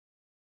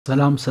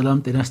ሰላም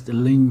ጤና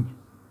ይስጥልኝ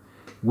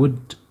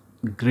ውድ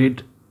ግሬድ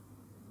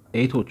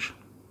 8ዎች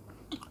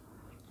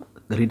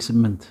ግሬድ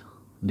 8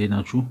 እንዴት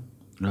ናችሁ?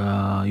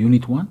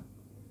 ዩኒት 1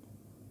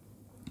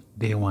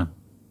 ዴይ 1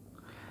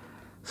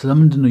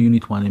 ስለምንድን ነው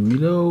ዩኒት 1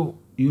 የሚለው?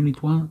 ዩኒት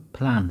 1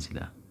 ፕላንስ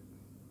ይላል።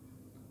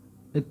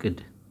 እቅድ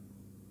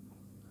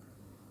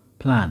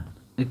ፕላን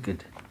እቅድ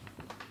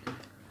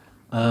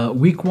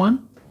ዊክ 1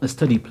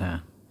 ስተዲ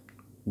ፕላን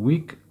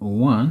ዊክ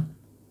 1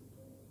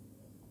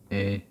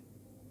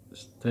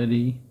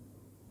 study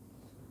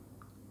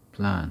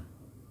plan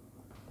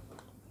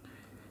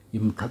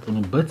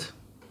የምታጠኑበት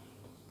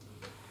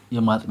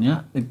የማጥኛ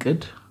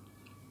እቅድ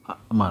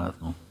ማለት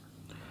ነው።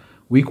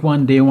 week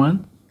 1 day 1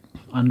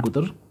 አንድ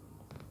ቁጥር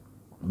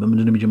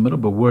በምንድን ነው የሚጀምረው?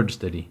 በword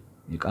study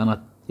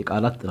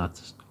የቃላት ጥናት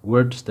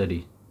word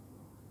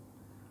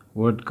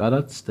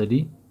ቃላት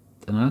study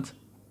ጥናት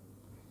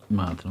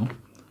ማለት ነው።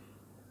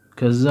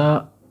 ከዛ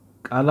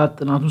ቃላት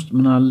ጥናት ውስጥ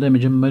ምን አለ?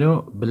 የመጀመሪያው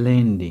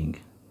blending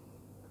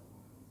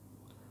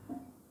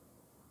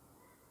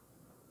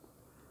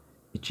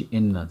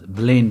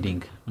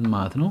blending ምን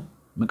ማለት ነው?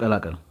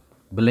 መቀላቀል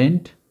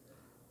blend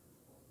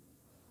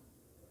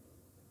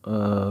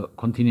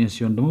continuous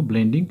ሲሆን ደግሞ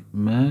blending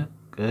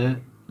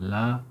መቀላቀል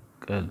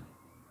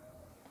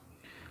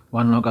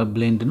ዋናው ቃል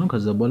blend ነው።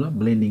 ከዛ በኋላ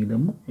blending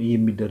ደግሞ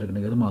የሚደረግ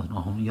ነገር ማለት ነው።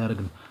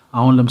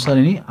 አሁን ለምሳሌ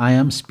እኔ I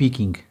am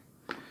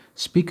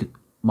speak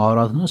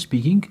ማውራት ነው።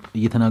 speaking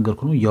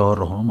እየተናገርኩ ነው፣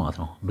 እያወራሁ ነው ማለት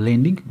ነው።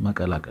 blending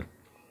መቀላቀል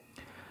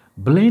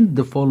blend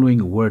the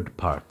following word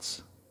parts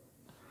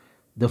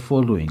the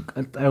following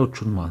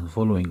ቀጣዮቹን ማለት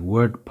following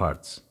word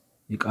parts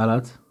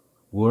የቃላት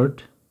word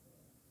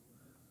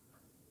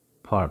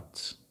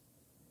parts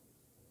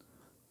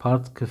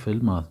part ክፍል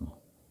ማለት ነው።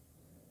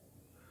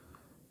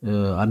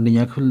 አንደኛ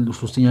ክፍል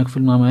ሶስተኛ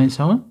ክፍል ማለት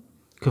ሳይሆን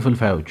ክፍል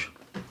ፋዮች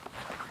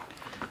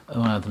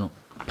ማለት ነው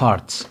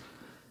parts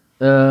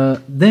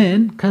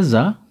then ከዛ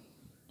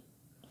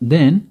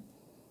then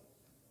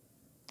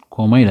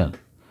ኮማ ይላል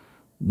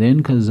then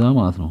ከዛ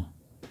ማለት ነው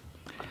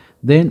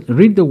Then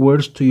read the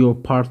words to your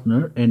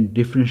partner and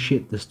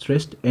differentiate the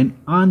stressed and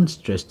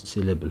unstressed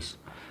syllables.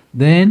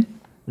 Then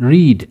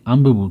read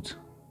አንብቡት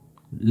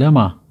ለማ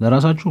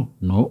ለራሳችሁ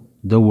no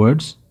the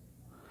words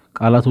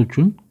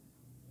ቃላቶቹን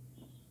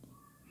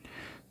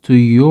to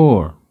your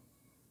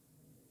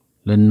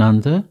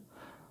ለናንተ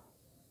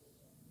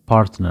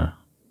partner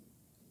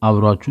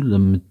አብራችሁ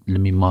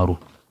ለሚማሩ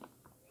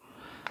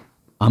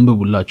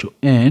አንብቡላችሁ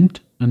and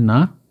እና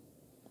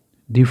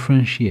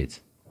different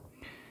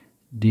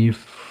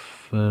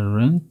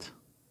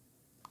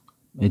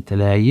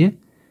የተለያየ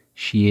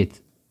ሺት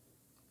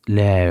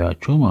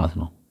ለያያቸው ማለት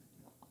ነው።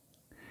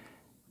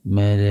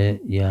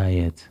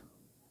 መለያየት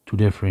to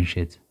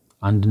differentiate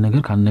አንድ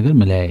ነገር ከአንድ ነገር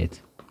መለያየት።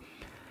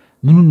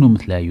 ምኑን ነው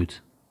የምትለያዩት?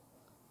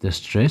 the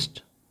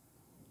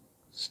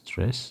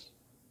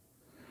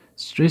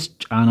stress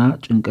ጫና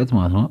ጭንቀት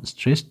ማለት ነው።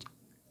 stress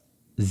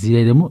እዚህ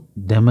ላይ ደግሞ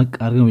ደመቅ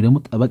አድርገን ወይ ደግሞ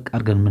ጠበቅ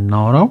አድርገን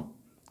የምናወራው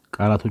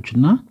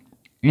ቃላቶችና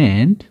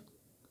and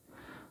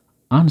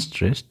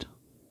unstressed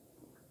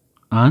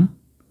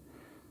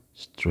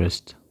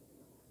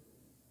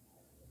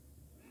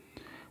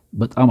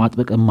በጣም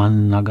አጥብቀን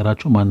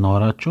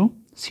ማናወራቸው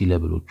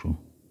ሲለብሎቹ።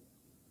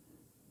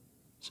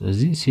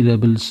 ስለዚህ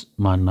ሲለብልስ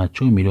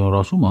ማናቸው የሚለው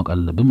ራሱ ማወቅ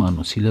አለብን ማለት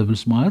ነው።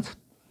 ሲለብልስ ማለት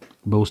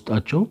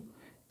በውስጣቸው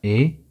a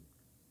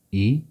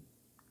e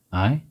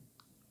i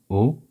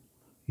o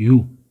u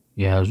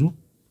የያዙ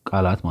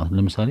ቃላት ማለት ነው።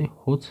 ለምሳሌ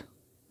hot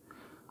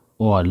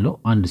o አለው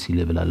አንድ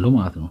ሲለብል አለው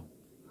ማለት ነው።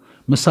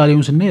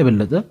 ምሳሌውን ስናይ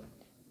የበለጠ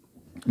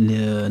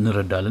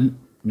እንረዳለን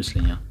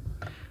ይመስለኛል።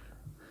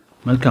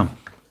 መልካም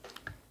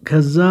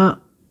ከዛ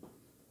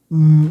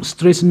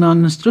ስትሬስ እና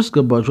አንስትሬስ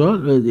ገባችኋል?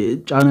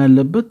 ጫና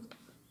ያለበት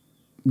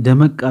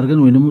ደመቅ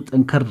አድርገን ወይ ደግሞ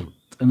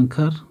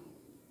ጠንከር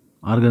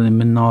አድርገን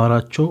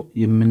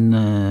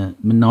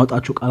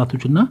የምናወጣቸው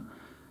ቃላቶችና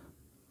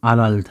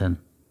አላልተን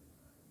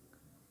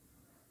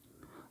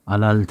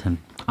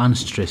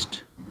unstressed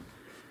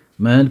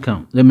መልካም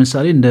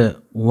ለምሳሌ እንደ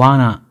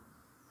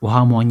ውሃ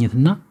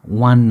መዋኘትና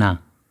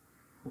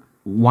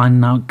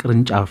ዋና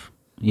ቅርንጫፍ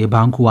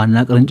የባንኩ ዋና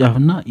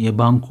ቅርንጫፍና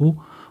የባንኩ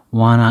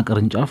ዋና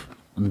ቅርንጫፍ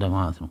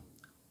እንደማለት ነው።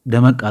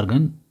 ደመቅ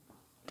አድርገን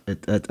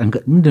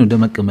ምንድነው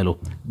ደመቅ ማለት?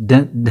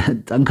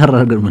 ጠንከር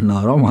አድርገን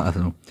የምናወራው ማለት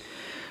ነው።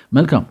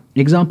 መልካም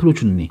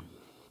ኤግዛምፕሎቹን እኔ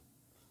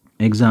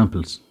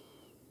ኤግዛምፕልስ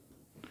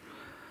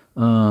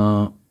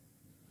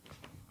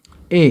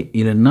ኤ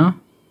ይልና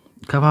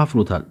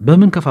ከፋፍሎታል።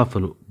 በምን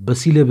ከፋፈለው?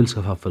 በሲሌብልስ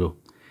ከፋፈለው።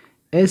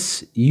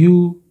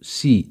 SUC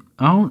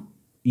አሁን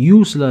ዩ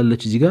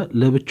ስላለች እዚህ ጋር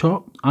ለብቻው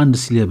አንድ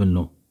ሲሌብል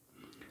ነው።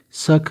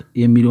 ሰክ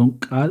የሚለውን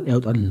ቃል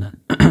ያወጣልናል።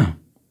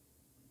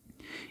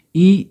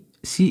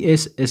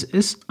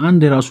 ECSSS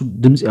አንድ የራሱ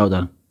ድምጽ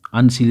ያወጣል፣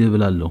 አንድ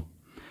ሲሌብል አለው።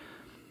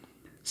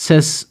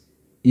 ሰስ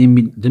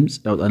የሚል ድምጽ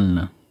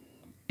ያወጣልናል።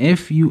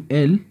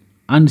 FUL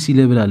አንድ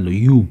ሲሌብል አለው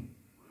ዩ፣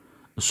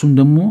 እሱም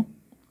ደግሞ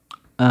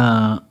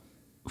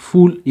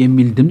ፉል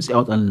የሚል ድምጽ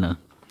ያወጣልናል።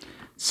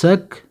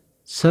 ሰክ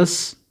ሰስ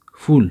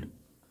ፉል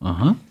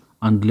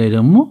አንድ ላይ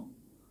ደግሞ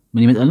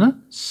ምን ይመጣልና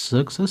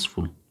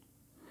successful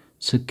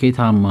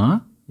ስኬታማ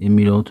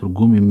የሚለው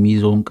ትርጉም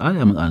የሚይዘውን ቃል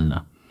ያመጣልና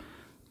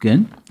ግን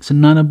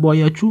ስናነበው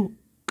አያችሁ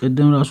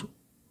ቀደም ራሱ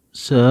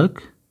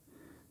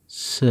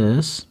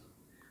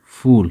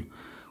successful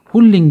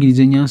ሁሉ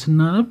እንግሊዘኛ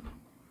ስናነብ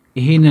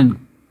ይሄንን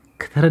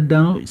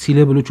ከተረዳነው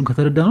ሲሌብሎቹን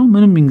ከተረዳነው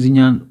ምንም እንግሊዘኛ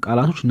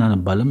ቃላቶች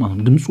እናነባለን ማለት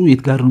ነው ድምጹ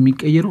የት ጋር ነው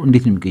የሚቀየረው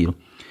እንዴት ነው የሚቀየረው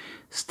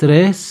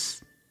stress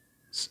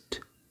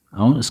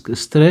አሁን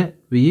ስትሬ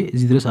ብዬ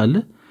እዚህ ድረስ አለ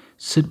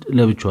ስድ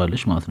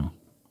ለብቻዋለች ማለት ነው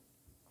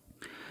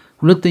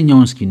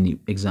ሁለተኛውን እስኪ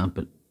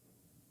ኤግዛምፕል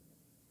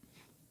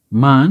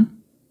ማን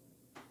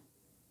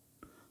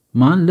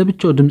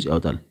ለብቻው ድምጽ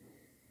ያወጣል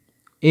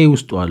ኤ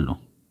ውስጥ አለው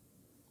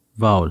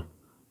ቫውል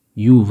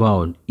ዩ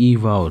ቫውል ኢ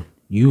ቫውል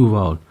ዩ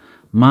ቫውል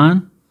ማን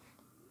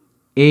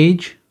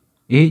ኤጅ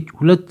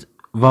ሁለት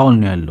ቫውል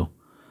ነው ያለው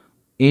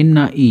ኤ እና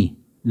ኢ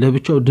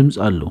ለብቻው ድምጽ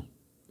አለው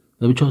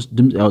ለብቻው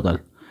ድምጽ ያወጣል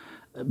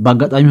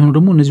በአጋጣሚ ሆኖ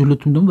ደግሞ እነዚህ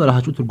ሁለቱም ደግሞ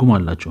በራሳቸው ትርጉም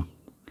አላቸው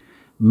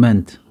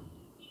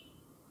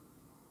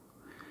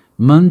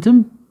መንትም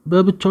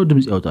በብቻው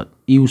ድምጽ ያወጣል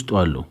ኢ ውስጥ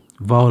አለው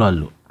ቫውል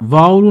አለው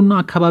ቫውሉና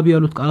አካባቢ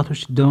ያሉት ቃላቶች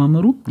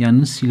ሲደማመሩ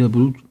ያንን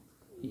ሲለብሉ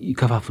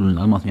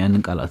ይከፋፍሉናል ማለት ነው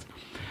ያንን ቃላት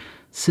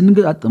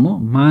ስንገጣጥመው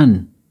ማን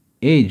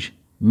ኤጅ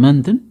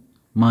መንትን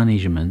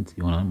ማኔጅመንት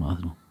ይሆናል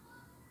ማለት ነው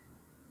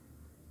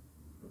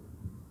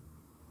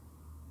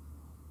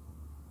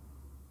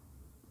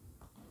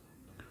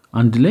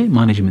አንድ ላይ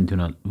ማኔጅመንት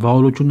ይሆናል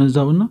ቫውሎቹ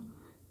እነዛውና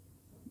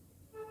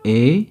ኤ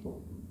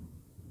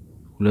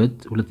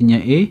ሁለተኛ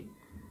ኤ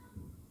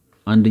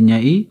አንደኛ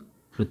ኢ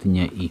ሁለተኛ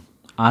ኢ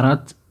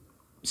አራት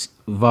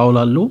ቫውል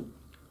አለው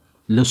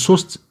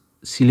ለሶስት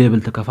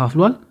ሲሌብል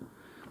ተከፋፍሏል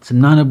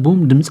ስናነቡም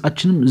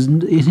ድምጻችንም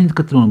እዚህን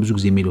ተከትሎ ነው ብዙ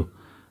ጊዜ የሚለው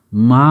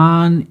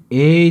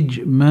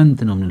ማኔጅመንት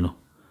ነው የምንለው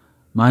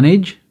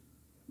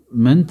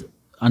ማኔጅመንት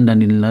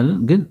አንዳንዴ እንላለን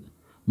ግን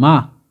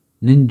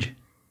ንንጅ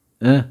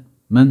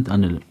መንት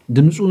አንልም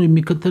ድምጹ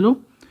የሚከተለው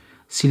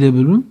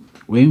ሲሌብሉን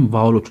ወይም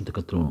ቫውሎቹን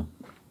ተከትሎ ነው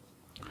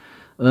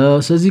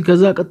ስለዚህ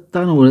ከዛ ቀጥታ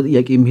ነው ወደ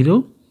ጥያቄ የሚሄደው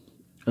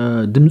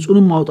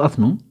ድምጹንም ማውጣት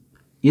ነው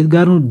የት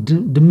ጋር ነው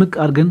ድምቅ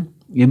አርገን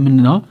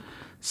የምንናው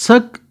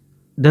ሰቅ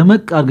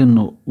ደመቅ አርገን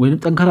ነው ወይንም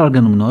ጠንከር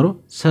አርገን ነው የምናወራው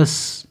ሰስ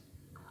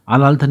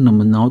አላልተን ነው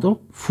የምናወጣው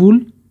ፉል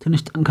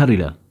ትንሽ ጠንከር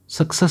ይላል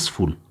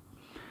ሰክሰስፉል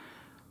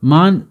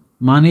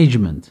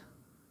ማኔጅመንት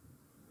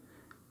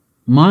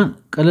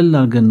ቀለል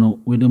አርገን ነው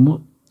ወይ ደግሞ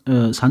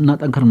ሳና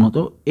ጠንከር ነው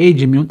ኤጅ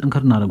የሚሆን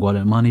ጠንከር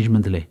እናደርገዋለን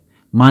ማኔጅመንት ላይ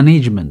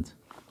ማኔጅመንት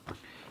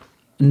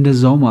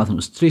እንደዛው ማለት ነው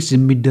ስትሬስ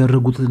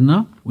የሚደረጉትና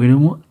ወይ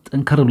ደግሞ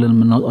ጠንከር ብለን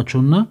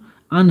የምናወጣቸውና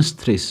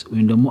አንስትሬስ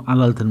ወይ ደግሞ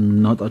አላልተን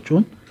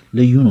የምናወጣቸውን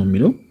ለዩ ነው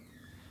የሚለው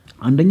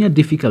አንደኛ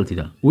ዲፊካልት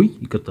ይላል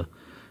ይቅርታ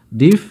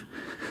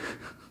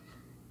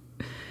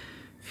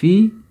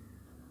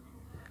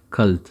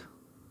ፊካልት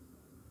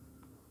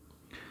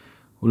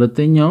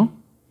ሁለተኛው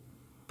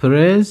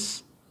ፕሬስ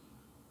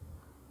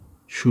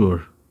ሹር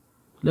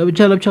ለብቻ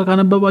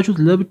ካነበባችሁት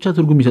ለብቻ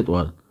ትርጉም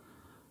ይሰጣዋል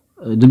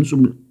ድምጹ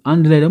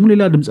አንድ ላይ ደግሞ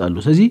ሌላ ድምጽ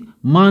አለው ስለዚህ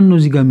ማን ነው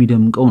እዚህ ጋር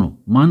የሚደምቀው ነው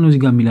ማን ነው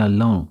እዚህ ጋር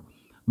የሚላላው ነው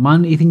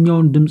ማን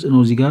የትኛውን ድምጽ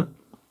ነው እዚህ ጋር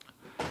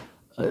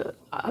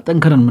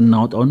አጠንከረን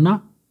የምናወጣውና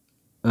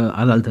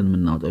አላልተን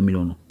የምናወጣው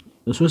የሚለው ነው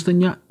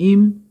ሶስተኛ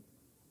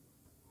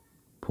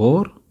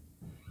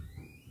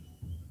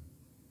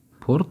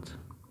ፖርት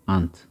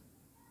አንት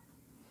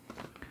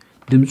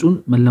ድምጹን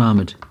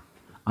መለማመድ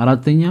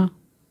አራተኛ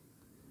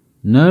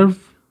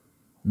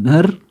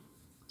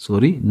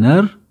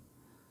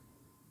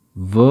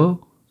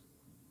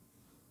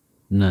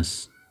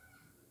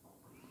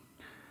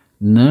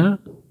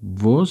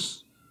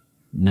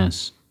ነርቮስነስ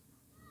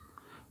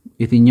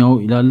የትኛው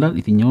ይላላል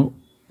የትኛው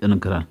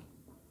ጠንከራል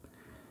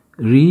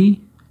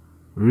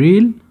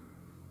ሪል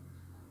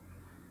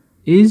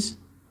ኢዝ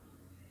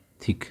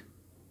ቲክ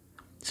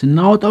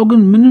ስናወጣው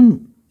ግን ምንም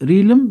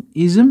ሪልም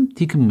ኢዝም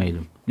ቲክም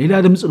አይልም ሌላ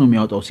ድምጽ ነው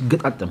የሚያወጣው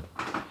ሲገጣጠም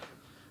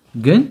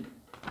ግን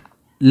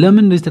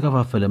ለምን እንደዚህ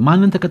ተከፋፈለ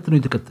ማንን ተከትሎ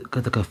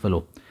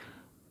ከተከፈለው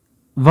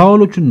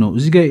ቫውሎቹን ነው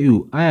እዚህ ጋር ዩ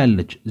አይ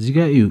አለች እዚህ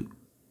ጋር ዩ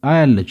አይ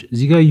አለች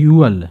እዚህ ጋር ዩ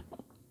አለ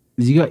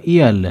እዚህ ጋር ኢ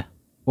አለ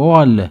ኦ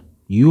አለ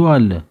ዩ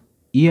አለ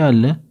ኢ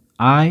አለ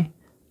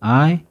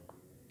አይ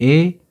ኤ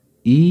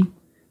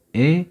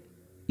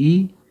ኢ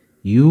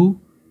ዩ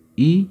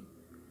ኢ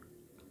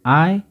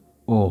አይ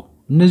ኦ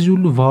እነዚህ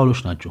ሁሉ ቫውሎች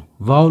ናቸው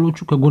ቫውሎቹ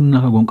ከጎንና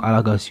ከጎን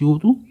ቃላት ጋር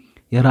ሲወጡ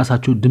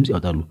የራሳቸው ድምጽ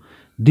ያወጣሉ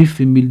ዲፍ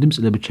የሚል ድምጽ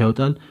ለብቻ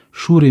ያወጣል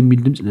ሹር የሚል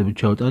ድምጽ ለብቻ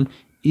ያወጣል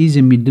ኢዝ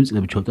የሚል ድምጽ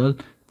ለብቻ ያወጣል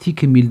ቲክ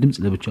የሚል ድምጽ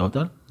ለብቻ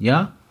ያወጣል ያ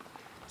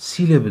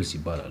ሲሌብልስ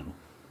ይባላሉ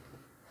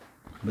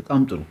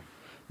በጣም ጥሩ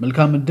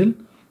መልካም እድል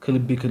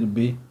ከልቤ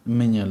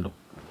እመኛለሁ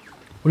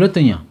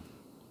ሁለተኛ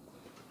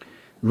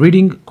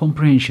ሪዲንግ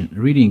ኮምፕሬሄንሽን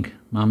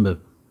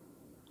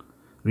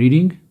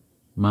ሪዲንግ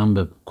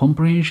ማንበብ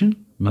ኮምፕሬሄንሽን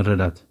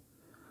መረዳት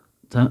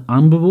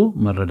አንብቦ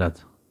መረዳት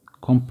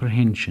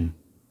ኮምፕሬሄንሽን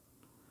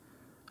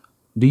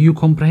do you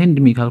comprehend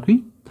me ካልኩኝ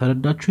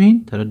ተረዳችሁኝ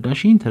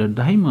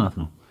ተረዳኸኝ ማለት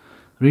ነው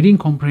reading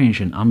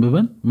comprehension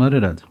አንብበን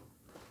መረዳት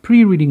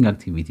pre-reading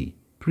activity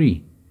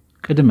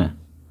ቅድመ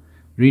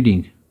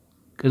reading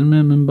ቅድመ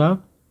ምንባብ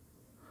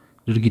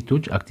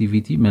ድርጊቶች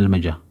activity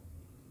መልመጃ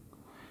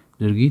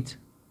ድርጊት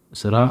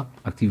ስራ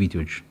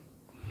አክቲቪቲዎች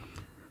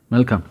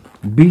መልካም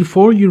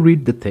before you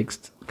read the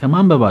text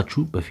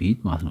ከማንበባችሁ በፊት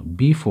ማለት ነው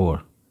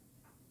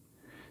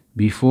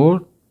before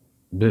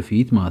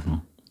በፊት ማለት ነው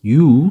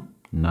you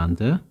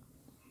እናንተ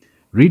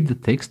read the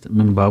text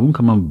ምንባቡን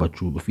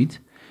ከማንበባችሁ በፊት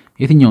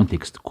የትኛውን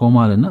ቴክስት ኮማ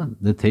አለና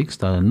the text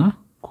አለና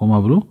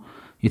ኮማ ብሎ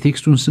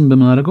የቴክስቱን ስም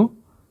በመናደርገው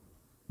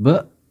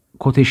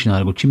በኮቴሽን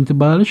አድርጎ ቺም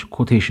ትባላለች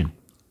ኮቴሽን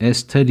a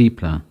study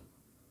plan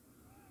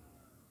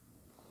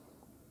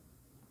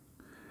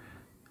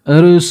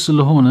ርዕስ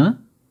ስለሆነ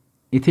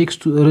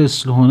የቴክስቱ ርዕስ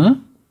ስለሆነ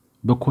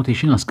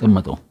በኮቴሽን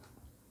አስቀመጠው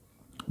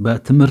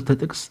በትምህርት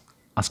ጥቅስ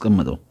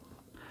አስቀመጠው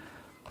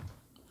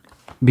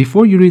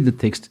before you read the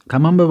text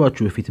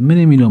ከማንበባችሁ በፊት ምን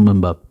የሚለውን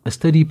መንባብ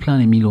study plan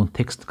የሚለውን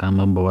ቴክስት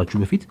ከማንበባችሁ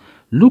በፊት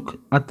look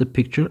at the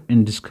picture and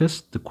discuss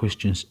the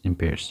questions in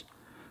pairs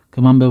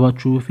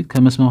ከማንበባችሁ በፊት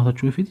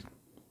ከመስማማታችሁ በፊት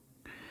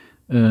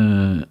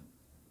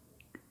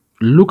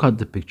look at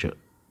the picture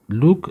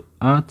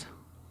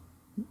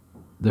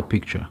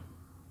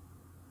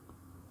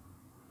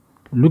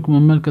look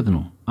መመልከት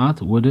ነው at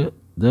ወደ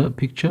the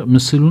picture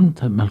ምስሉን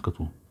ተመልከቱ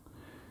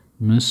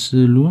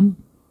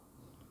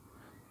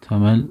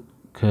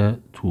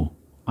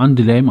አንድ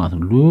ላይ ማለት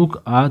ነው look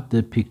at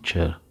the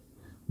picture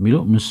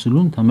ሚለው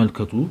ምስሉን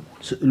ተመልከቱ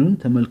ስዕሉን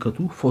ተመልከቱ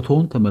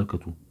ፎቶውን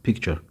ተመልከቱ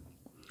picture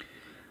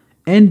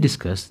and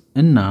discuss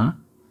እና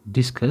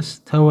discuss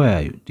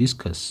ተወያዩ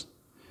discuss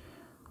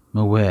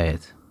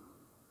መወያየት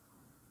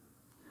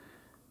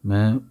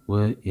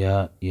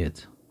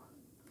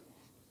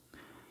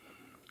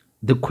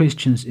the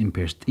questions in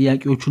pairs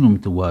ጥያቄዎቹን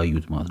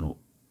የምትወያዩት ማለት ነው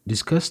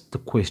discuss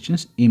the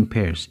questions in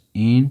pairs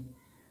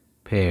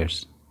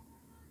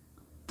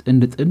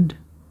ጥንድ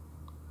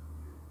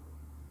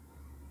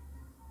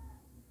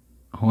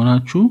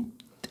ሆናችሁ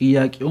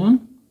ጥያቄውን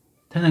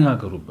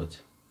ተነጋገሩበት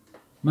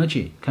መቼ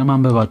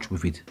ከማንበባችሁ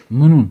በፊት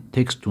ምኑን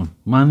ቴክስቱን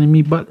ማን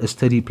የሚባል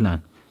study plan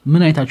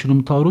ምን አይታችሁ ነው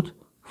የምታወሩት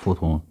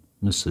ፎቶውን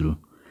ምስሉን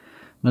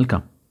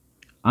መልካም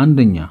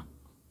አንደኛ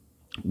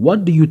what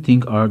do you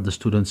think are the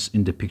students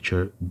in the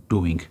picture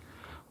doing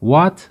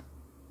what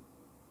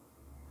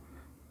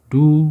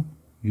do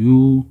you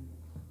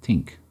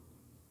think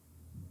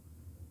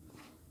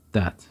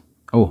that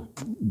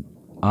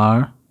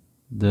are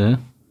the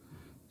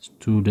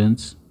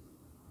students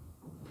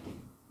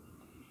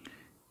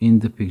in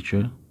the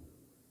picture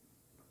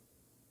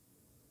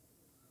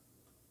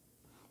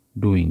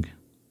doing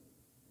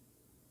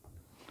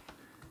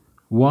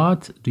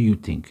what do you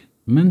think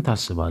ምን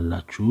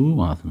ታስባላችሁ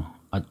ማለት ነው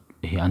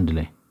ይሄ አንድ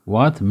ላይ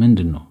what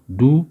ምንድነው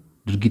do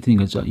ድርጊትን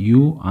ይገልጻል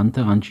you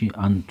አንተ አንቺ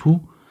አንቱ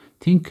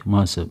think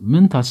ማሰብ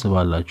ምን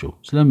ታስባላችሁ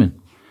ስለምን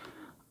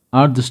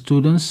are the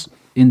students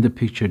in the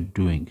picture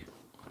doing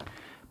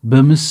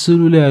በምስሉ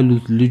ላይ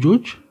ያሉት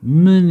ልጆች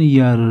ምን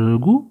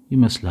ያደርጉ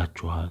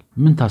ይመስላችኋል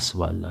ምን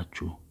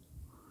ታስባላችሁ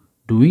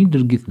doing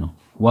ድርጊት ነው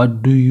what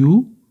do you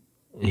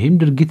ይሄም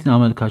ድርጊትን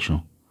አመልካች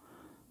ነው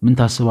ምን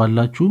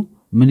ታስባላችሁ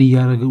ምን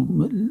ያደርጉ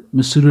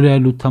ምስሉ ላይ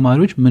ያሉት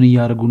ተማሪዎች ምን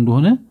ያደርጉ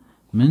እንደሆነ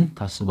ምን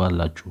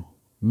ታስባላችሁ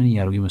ምን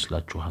ያደርጉ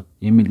ይመስላችኋል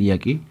የሚል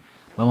ጥያቄ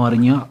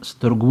በአማርኛ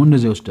ስተርጉሙ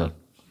እንደዚህ ይወስዳል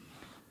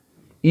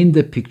in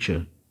the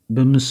picture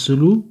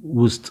በምስሉ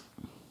ውስጥ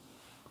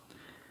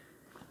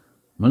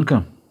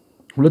መልካም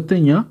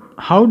ሁለተኛ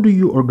how do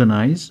you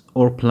organize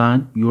or plan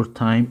your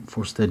time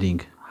for studying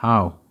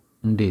how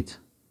እንዴት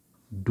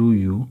do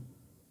you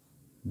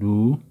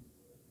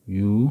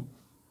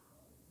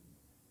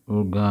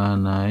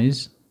organize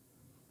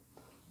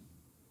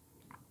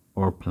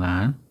or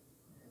plan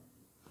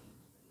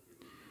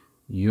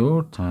your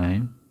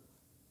time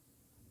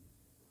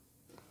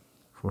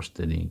for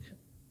studying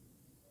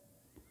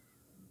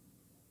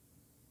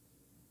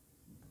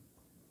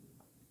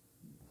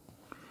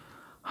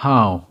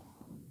how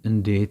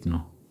እንዴት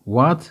ነው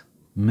what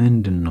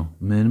ምንድነው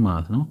ምን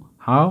ማለት ነው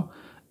how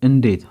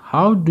እንዴት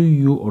how do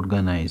you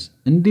organize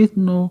እንዴት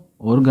ነው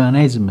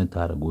organize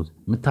የምታደርጉት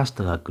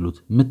የምታስተካክሉት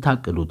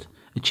የምታቅዱት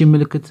እቺ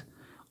ምልክት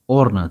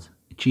or ናት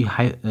እቺ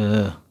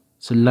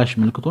ስላሽ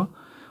ምልክቷ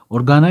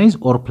organize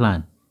or plan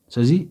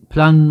ስለዚህ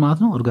plan ማለት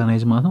ነው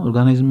organize ማለት ነው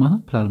organize ማለት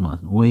ነው plan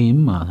ማለት ነው ወይም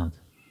ማለት ነው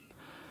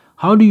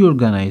how do you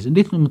organize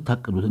እንዴት ነው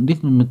የምታቅዱት እንዴት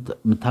ነው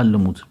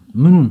የምታልሙት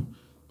ምኑን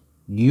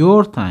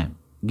your time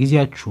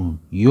ጊዜያችሁን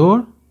your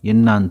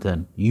የናንተን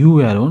you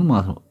ያለውን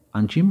ማለት ነው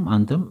አንቺም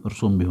አንተም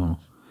እርሶም ቢሆኑ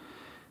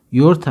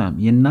your time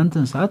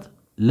የናንተን ሰዓት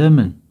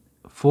ለምን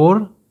for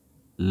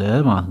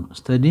ለማለት ነው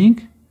studying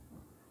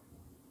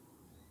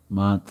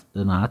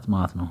ማጥናት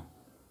ማለት ነው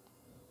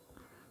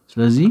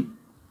ስለዚህ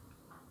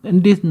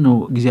እንዴት ነው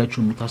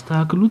ጊዜያችሁን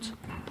የምታስተካክሉት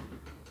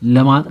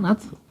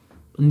ለማጥናት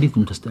እንዴት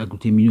ነው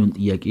የምታስተካክሉት የሚለውን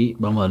ጥያቄ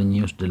በአማርኛ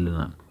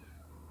ይወስድልናል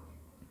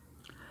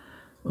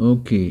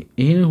ኦኬ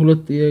ይሄን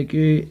ሁለት ጥያቄ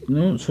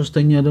ነው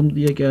ሶስተኛ ደግሞ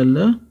ጥያቄ አለ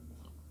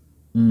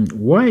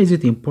why is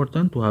it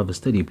important to have a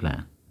study plan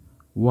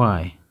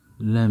why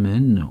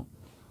ለምን ነው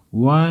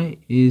why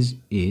is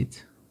it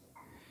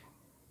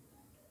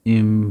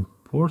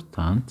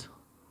important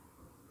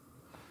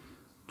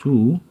to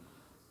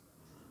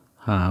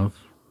have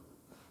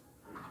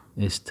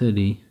a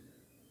study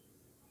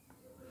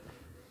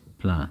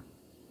plan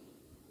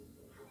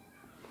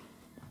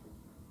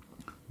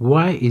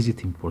why is it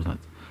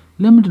important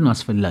ለምንድን ነው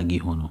አስፈላጊ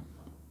ሆነው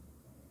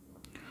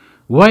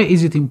why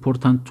is it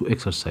important to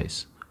exercise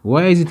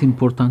why is it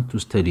important to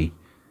study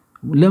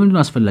ለምንድን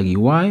ነው አስፈላጊ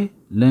why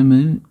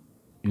ለምን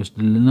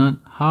ይወስድልናል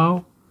how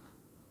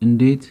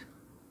እንዴት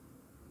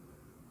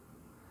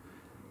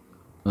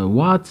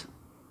what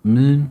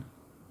ምን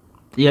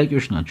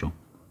ጥያቄዎች ናቸው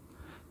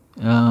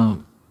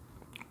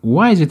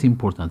why is it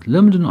important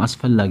ለምንድን ነው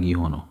አስፈላጊ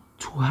ሆነው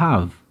to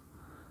have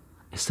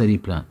a study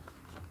plan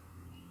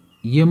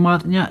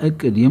የማጥኛ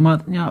እቅድ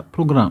የማጥኛ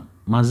ፕሮግራም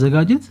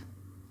ማዘጋጀት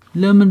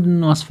ለምንድን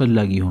ነው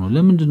አስፈላጊ ሆነው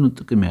ለምንድን ነው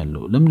ጥቅም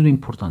ያለው ለምንድን ነው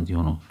ኢምፖርታንት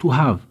ሆነው to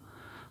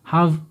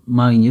have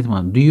ማግኘት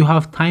ማለት do you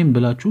have time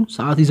ብላችሁ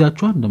ሰዓት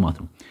ይዛችኋል እንደማለት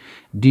ነው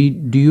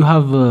do you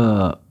have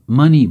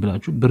money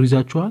ብላችሁ ብር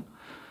ይዛችኋል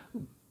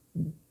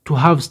to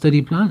have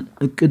study plan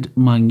እቅድ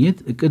ማግኘት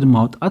እቅድ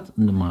ማውጣት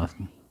እንደማለት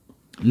ነው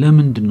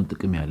ለምንድን ነው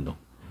ጥቅም ያለው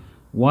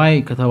why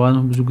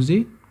ከተባለው ብዙ ጊዜ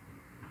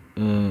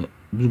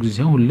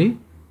ሳይሆን ሁሌ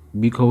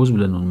because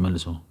ብለን ነው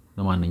መልሰው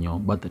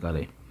ለማንኛውም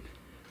በአጠቃላይ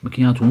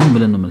ምክንያቱም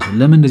ብለን ነው መልሰው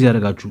ለምን እንደዚህ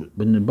ያደርጋችሁ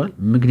ብንባል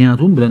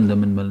ምክንያቱም ብለን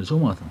ለምን መልሰው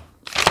ማለት ነው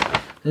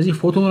ስለዚህ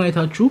ፎቶውን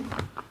አይታችሁ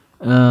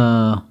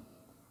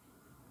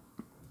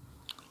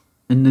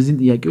እነዚህን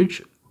ጥያቄዎች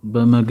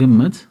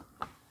በመገመት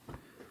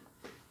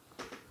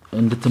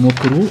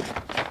እንድትሞክሩ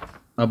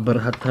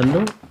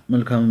አበረታታለሁ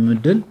መልካም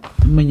ምድል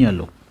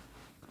እመኛለሁ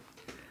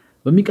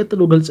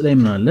በሚቀጥለው ገልጽ ላይ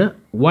ምን አለ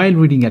while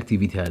reading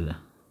activity አለ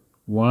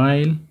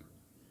while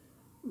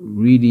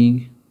reading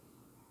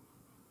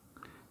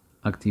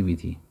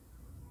activity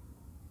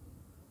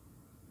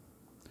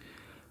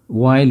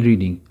while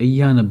reading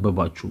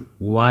እያነበባችሁ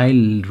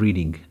while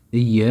reading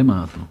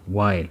ማለት ነው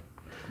while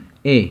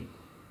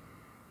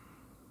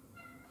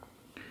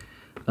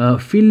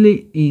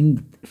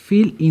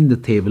fill in the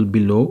table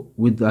below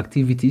with the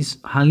activities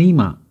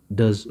Halima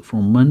does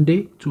from Monday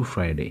to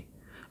Friday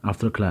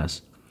after class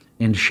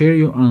and share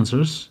your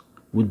answers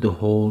with the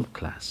whole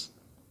class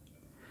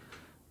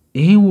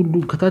ይሄን ሁሉ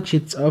ከታች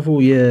የተጻፈው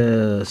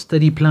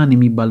የስተዲ ፕላን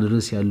የሚባል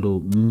ርዕስ ያለው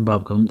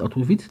ምንባብ ከመምጣቱ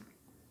በፊት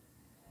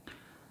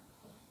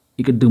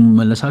ይቀድሙ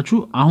መለሳችሁ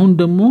አሁን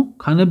ደግሞ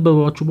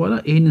ካነበባችሁ በኋላ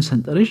ይሄንን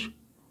ሰንጠረዥ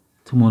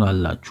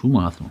ትሞላላችሁ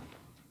ማለት ነው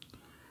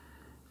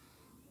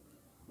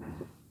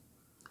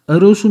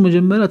ርዕሱ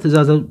መጀመሪያ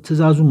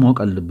ትእዛዙ ማወቅ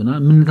አለብና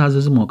ምን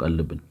ታዘዝ ማወቅ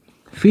አለብን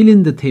fill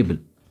in the table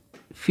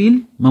fill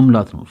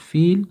መሙላት ነው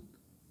fill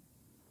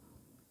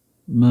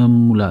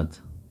መሙላት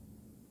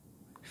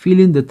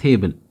fill in the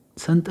table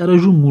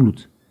ሰንጠረዡ ሙሉት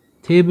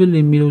table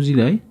የሚለው እዚህ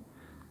ላይ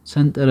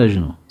ሰንጠረዥ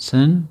ነው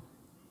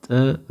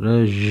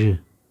ሰንጠረዥ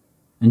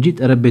እንጂ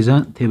ጠረጴዛ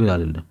table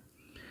አይደለም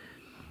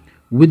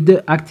with the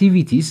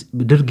activities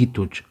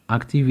ድርጊቶች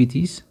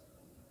activities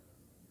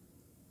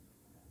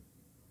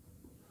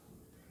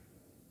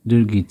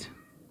ድርጊት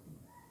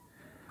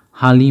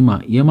Halima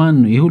የማን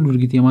ነው ይሁሉ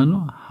ድርጊት የማን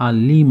ነው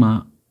Halima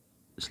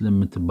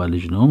ስለምትባል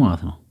ልጅ ነው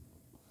ማለት ነው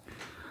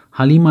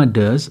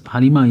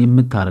Halima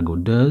የምታረገው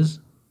does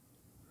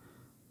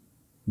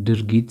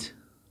ድርጊት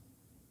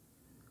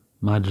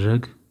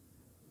ማድረግ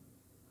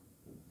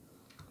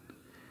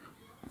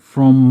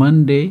from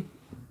Monday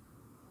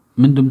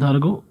ምንድነው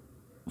ታረገው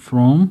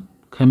from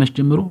ከመች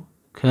ጀምሮ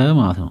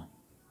ከማለት ነው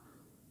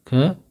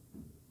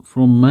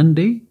from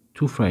Monday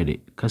to Friday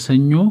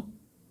ከሰኞ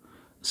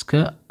እስከ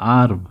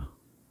አርብ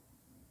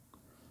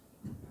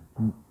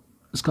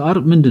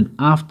ምንድን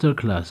after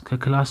class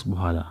ከክላስ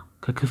በኋላ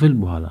ከክፍል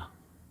በኋላ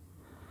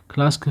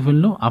ክላስ ክፍል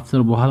ነው after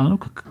በኋላ ነው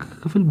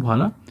ከክፍል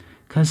በኋላ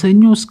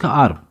ከሰኞ እስከ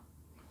አርብ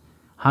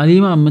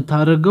Halima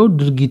የምታደርገው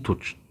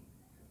ድርጊቶች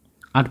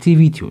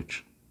አክቲቪቲዎች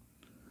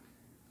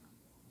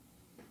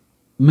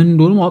ምን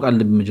እንደሆነ ማወቅ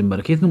አለብን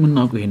መጀመሪያ ከየት ነው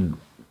የምናውቀው ይሄን ነው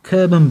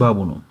ከመንባቡ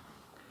ነው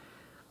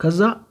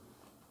ከዛ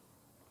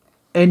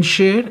and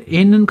share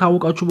ይሄንን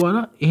ካወቃችሁ በኋላ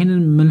ይሄንን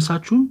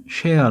መልሳችሁ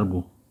ሼር አድርጉ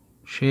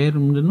ሼር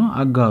ምንድነው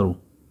አጋሩ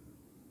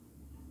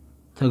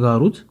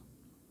ተጋሩት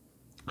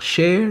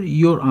share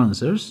your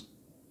answers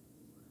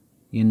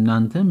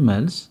የናንተ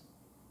መልስ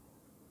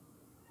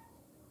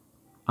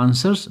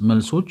answers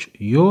መልሶች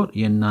your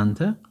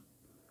የናንተ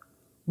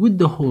with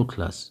the whole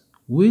class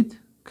with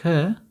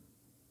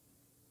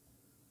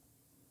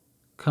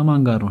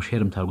ከማን ጋር ነው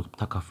ሼር የምታደርጉት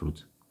ተካፍሉት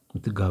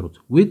ምትጋሩት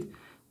with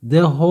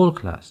the whole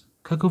class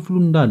ከክፍሉ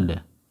እንዳለ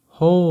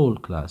whole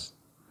class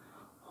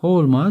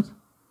whole ማለት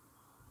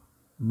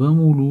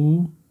በሙሉ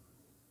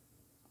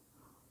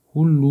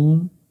ሁሉም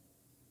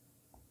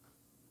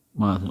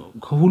ማለት ነው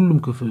ከሁሉም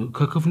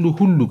ከክፍሉ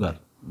ሁሉ ጋር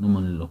ነው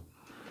የምንለው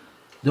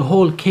the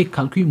whole cake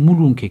ካልኩኝ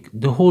ሙሉን ኬክ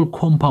the whole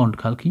compound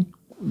ካልኩኝ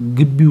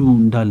ግቢው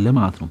እንዳለ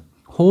ማለት ነው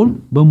whole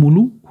በሙሉ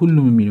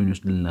ሁሉም የሚለው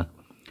ይወስድልናል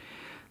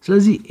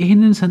ስለዚህ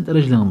ይሄንን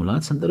ሰንጠረዥ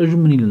ለመሙላት ሰንጠረዡ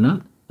ምን ይልናል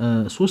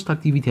ሶስት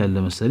አክቲቪቲ ያለ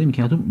መሰለኝ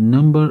ምክንያቱም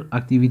number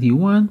activity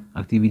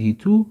 1 activity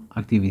 2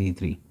 activity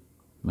 3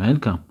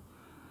 መልካም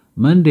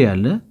Monday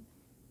አለ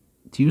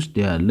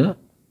Tuesday አለ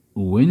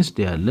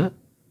Wednesday አለ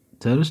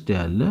Thursday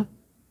አለ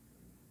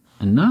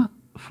እና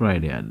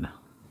Friday አለ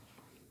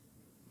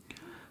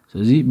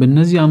ስለዚህ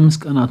በእነዚህ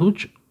 5 ቀናቶች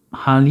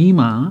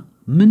Halima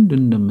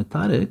ምንድን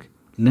እንደምታረግ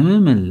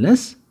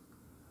ለመመለስ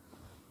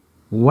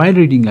while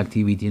reading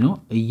activity ነው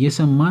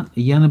እየሰማን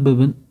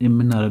እያነበብን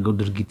የምናደርገው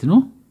ድርጊት ነው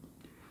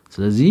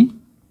ስለዚህ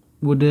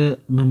ወደ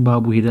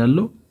ምንባቡ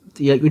ሄዳለሁ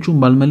ጥያቄዎቹን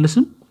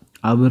ባልመልስም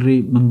አብሬ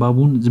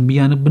ምንባቡን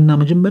ዝምብያነብና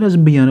መጀመሪያ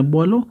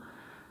ዝምብያነባዋለሁ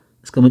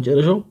እስከ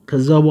መጨረሻው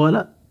ከዛ በኋላ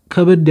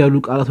ከበድ ያሉ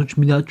ቃላቶች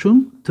ሚላቸውን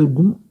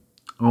ትርጉም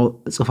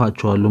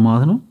ጽፋቸዋለሁ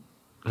ማለት ነው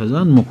ከዛ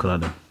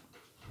እንሞክራለን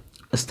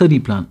study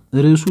plan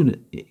ርዕሱ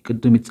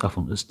ቅድም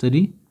የተጻፈው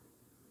study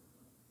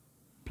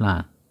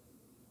plan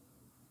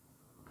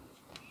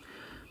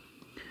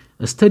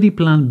A study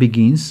plan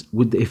begins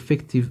with the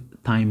effective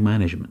time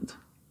management.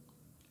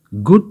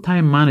 Good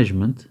time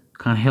management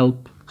can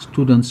help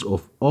students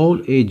of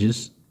all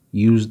ages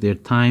use their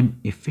time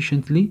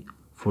efficiently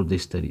for their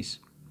studies.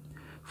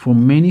 For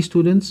many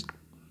students,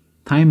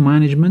 time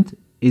management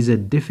is a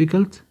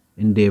difficult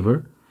endeavor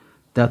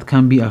that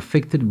can be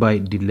affected by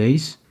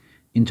delays,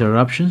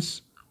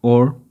 interruptions,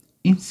 or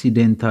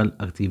incidental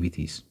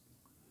activities.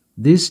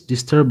 These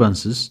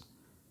disturbances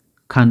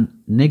can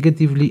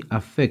negatively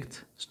affect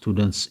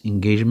students'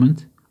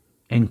 engagement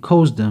and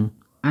cause them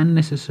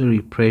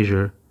unnecessary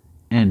pressure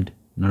and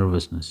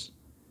nervousness.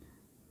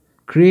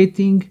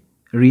 Creating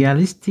a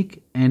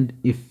realistic and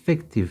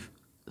effective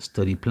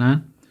study plan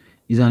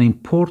is an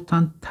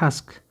important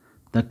task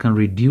that can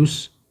reduce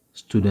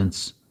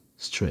students'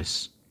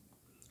 stress.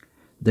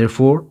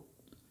 Therefore,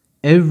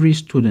 every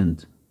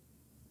student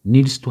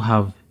needs to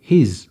have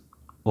his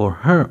or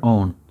her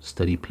own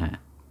study plan.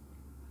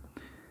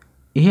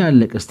 ይሄ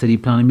ያለቀ ስተዲ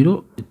ፕላን የሚለው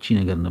እቺ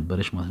ነገር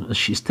ነበርሽ ማለት ነው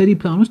እሺ ስተዲ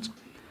ፕላን ውስጥ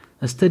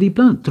ስተዲ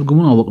ፕላን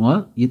ትርጉሙን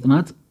አወቅነዋል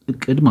የጥናት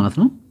እቅድ ማለት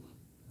ነው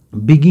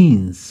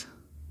begins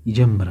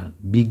ይጀምራል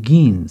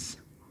begins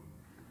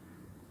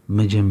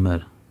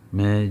መጀመር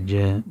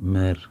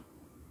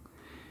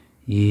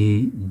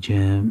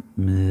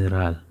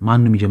ይጀምራል ማን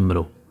ነው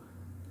የሚጀምረው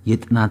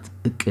የጥናት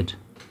እቅድ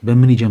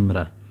በምን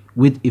ይጀምራል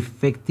with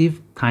effective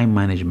time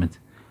management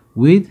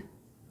with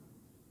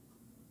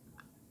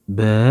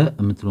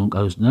በእምትለውን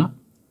ቃል ውስጥና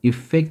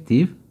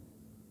effective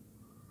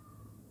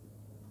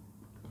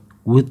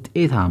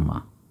ውጤታማ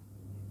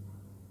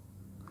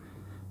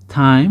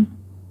time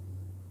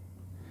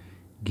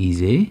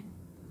ጊዜ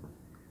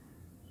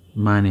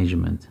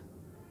management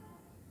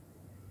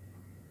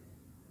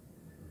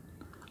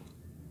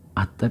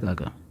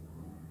አጠቃቀም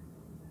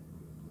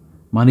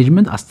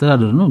ማኔጅመንት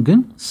አስተዳደር ነው ግን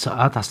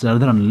ሰዓት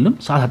አስተዳደር አንልም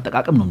ሰዓት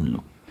አጠቃቀም ነው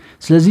የምንለው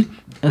ስለዚህ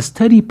a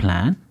study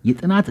plan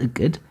የጥናት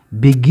እቅድ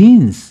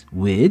begins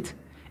with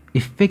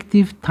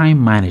effective time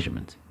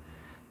management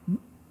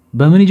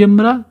በምን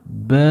ይጀምራል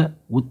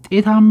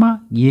በውጤታማ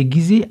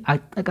የጊዜ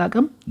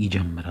አጠቃቀም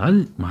ይጀምራል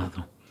ማለት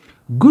ነው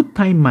good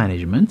time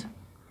management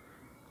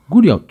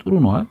good ያው ጥሩ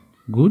ነው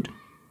good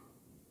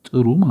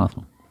ጥሩ ማለት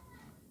ነው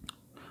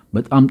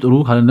በጣም ጥሩ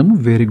ካለን ደግሞ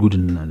very good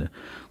እንላለን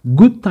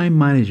good time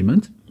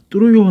management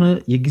ጥሩ የሆነ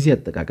የጊዜ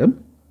አጠቃቀም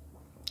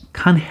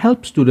can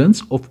help students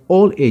of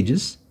all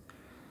ages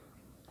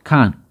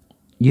can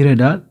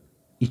ይረዳል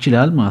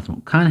ይችላል ማለት ነው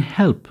can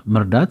help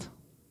መርዳት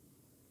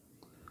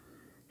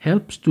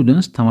help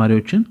students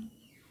ተማሪዎችን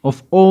of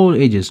all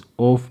ages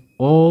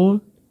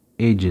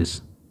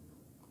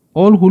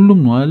all ሁሉም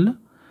ነው አይደል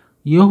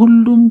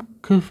የሁሉም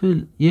ክፍል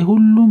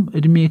የሁሉም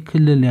እድሜ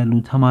ክልል ያሉ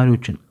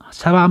ተማሪዎችን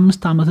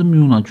 75 ዓመትም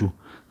ይሆናችሁ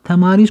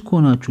ተማሪስ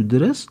ከሆናችሁ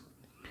ድረስ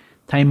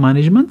time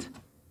management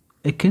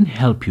it can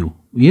help you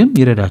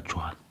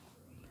ይረዳችኋል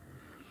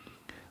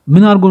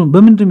ምን አርጎ ነው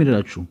በምንድነው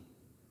ይረዳችሁ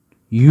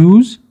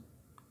use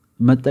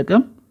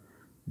መጠቀም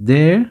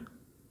their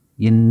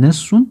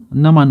የነሱን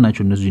እነማን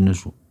ናቸው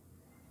እነሱ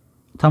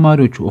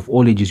ተማሪዎቹ of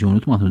all ages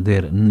የሆኑት ማለት ነው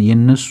their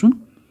የነሱን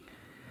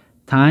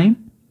time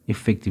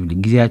effectively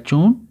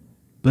ጊዜያቸውን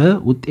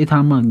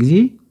በውጤታማ ጊዜ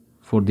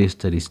for their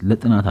studies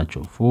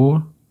ለጥናታቸው for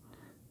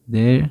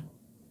their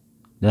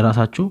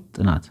ለራሳቸው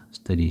ጥናት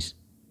studies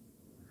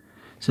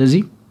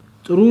ስለዚህ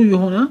ጥሩ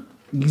የሆነ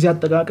ጊዜ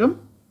አጠቃቀም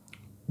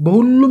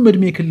በሁሉም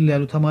እድሜ ክልል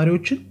ያሉ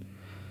ተማሪዎችን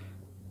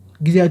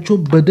ጊዜያቸው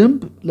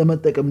በደንብ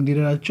ለመጠቀም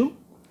እንዲረዳቸው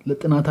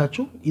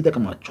ለጥናታቸው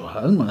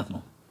ይጠቅማቸዋል ማለት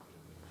ነው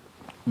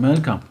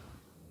መልካም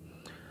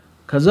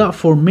ከዛ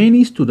for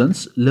many students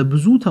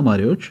ለብዙ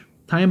ተማሪዎች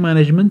time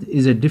management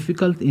is a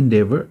difficult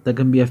endeavor that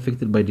can be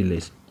affected by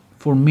delays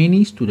for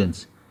many students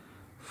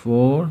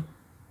for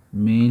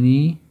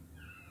many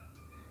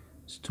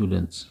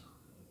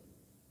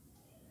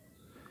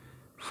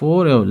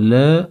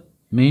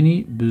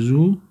ብዙ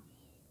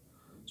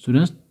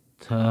students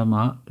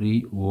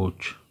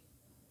ተማሪዎች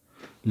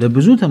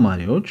ለብዙ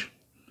ተማሪዎች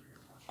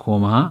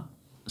ኮማ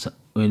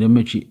ወይንም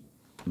እቺ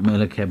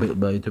መለኪያ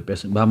በኢትዮጵያ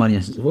በአማርኛ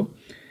ሲጽፈው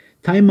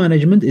time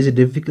management is a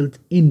difficult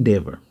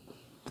endeavor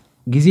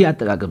ጊዜ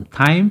አጠቃቀም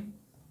time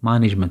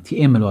management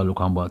TM ለዋለው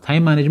ካምባ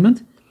time management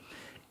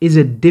is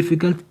a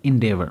difficult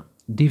endeavor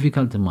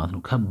difficult ማለት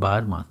ነው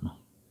ከባድ ማለት ነው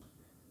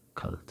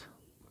cult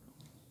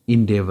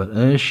endeavor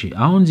እሺ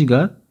አሁን እዚህ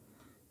ጋር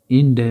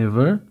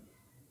endeavor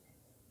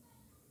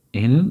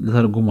ይሄንን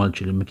ልተርጉም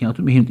አልችልም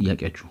ምክንያቱም ይሄን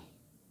ጥያቄያችሁ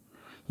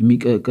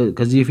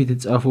ከዚህ በፊት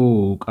የተጻፈው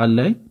ቃል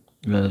ላይ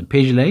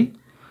ፔጅ ላይ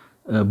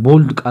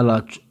ቦልድ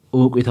ቃላች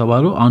ወቁ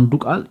የተባለው አንዱ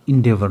ቃል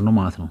endeavor ነው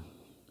ማለት ነው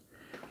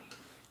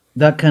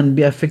that can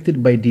be affected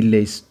by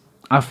delays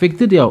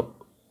affected ያው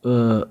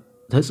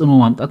ተጽዕኖ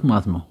ማምጣት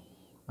ማለት ነው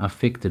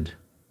affected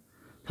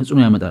ተጽዕኖ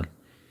ያመጣል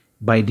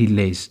by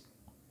delays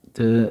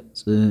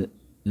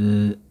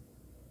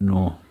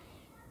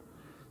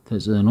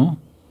ተጽዕኖ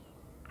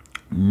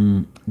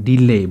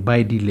delay by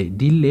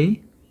delay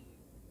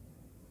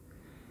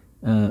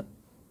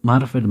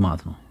ማርፈድ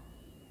ማለት ነው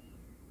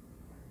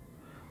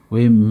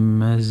ወይ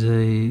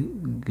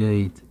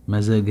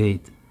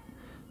መዘገየት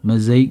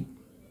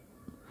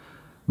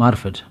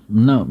ማርፈድ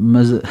እና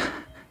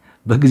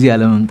በጊዜ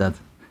ያለመምጣት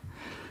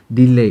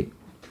delay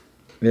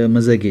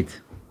መዘገየት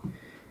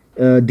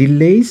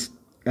delays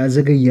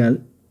ያዘገያል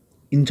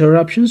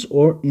interruptions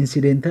or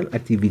incidental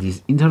activities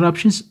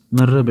interruptions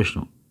መረበሽ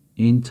ነው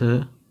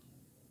interruptions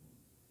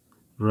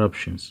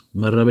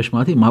መረበሽ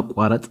ማለት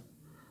ማቋረጥ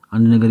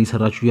አንድ ነገር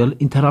ይሰራችሁ ያለ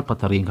interrupt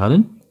አታርገኝ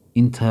ካለን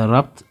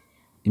interrupt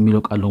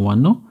የሚለው ቃል ነው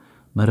ዋናው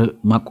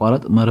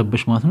ማቋረጥ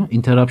መረበሽ ማለት ነው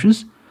interruptions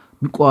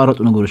የሚቋረጡ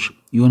ነገሮች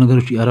የሆነ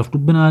ነገሮች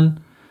ያረፍዱብናል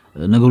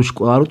ነገሮች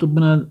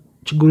ይቋረጡብናል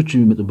ችግሮች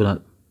ይመጡብናል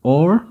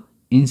or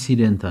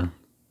incidental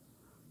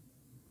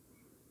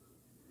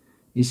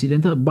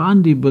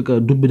በአንድ በቃ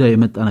ዱብዳ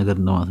የመጣ ነገር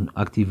ነው ማለት ነው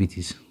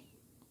activities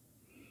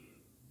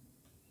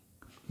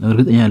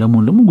እርግጠኛ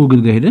ለመሆን ደግሞ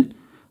ጉግል ጋር ሄደን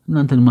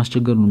እናንተን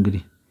ማስቸገር ነው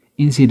እንግዲህ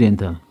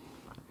incidental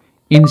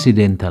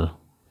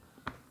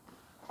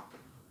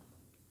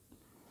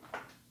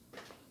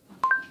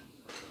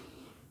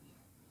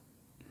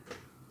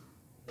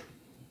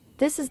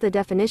This is the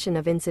definition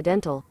of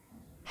incidental.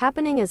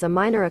 Happening as a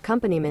minor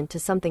accompaniment to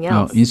something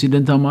else.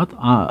 Incidental ማለት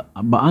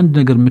በአንድ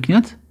ነገር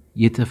ምክንያት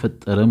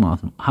የተፈጠረ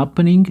ማለት ነው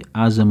happening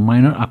as a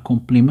minor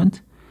accompaniment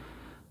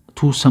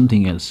to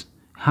something else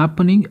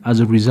happening as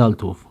a result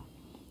of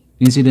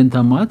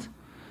incidental ማለት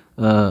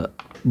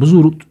ብዙ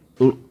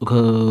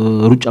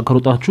ሩጫ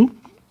ከሮጣችሁ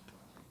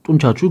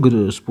ጡንቻችሁ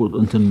ስፖርት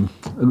እንትን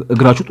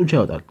እግራችሁ ጡንቻ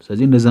ያወጣል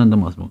ስለዚህ እንደዛ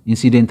እንደማለት ነው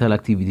incidental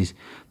activities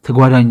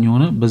ተጓዳኝ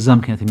የሆነ በዛ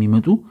ምክንያት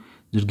የሚመጡ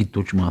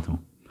ድርጊቶች ማለት ነው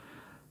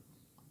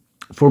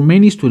For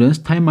many students,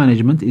 time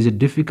management is a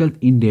difficult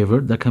endeavor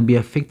that can be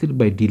affected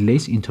by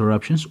delays,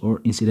 interruptions, or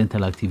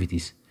incidental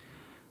activities.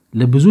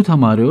 ለብዙ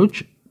ተማሪዎች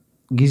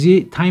ጊዜ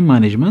time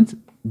management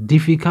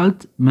difficult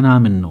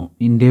ምናምን ነው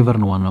endeavor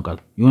ነው ዋናው ቃል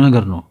የሆነ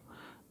ነገር ነው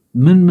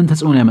ምን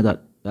ተጽዕኖ ያመጣል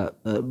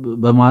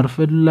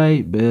በማርፈድ ላይ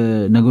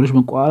በነገሮች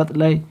መቋረጥ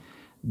ላይ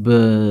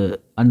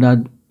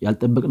በአንዳንድ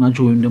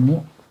ያልጠበቅናቸው ወይም ደግሞ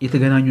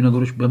የተገናኙ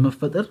ነገሮች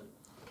በመፈጠር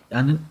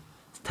ያንን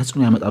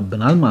ተጽዕኖ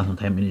ያመጣብናል ማለት ነው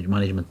ታይም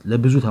ማኔጅመንት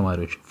ለብዙ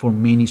ተማሪዎች for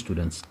many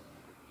students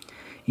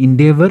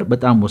endeavor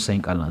በጣም ወሳኝ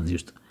ቃል ነው እዚህ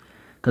ውስጥ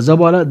ከዛ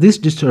በኋላ these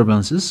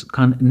disturbances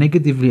can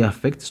negatively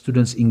affect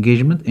students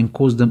engagement and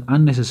cause them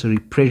unnecessary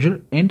pressure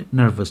and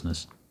nervousness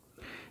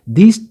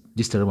these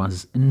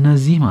disturbances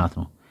እነዚህ ማለት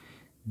ነው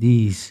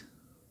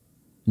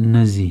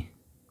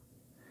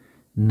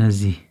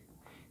እነዚህ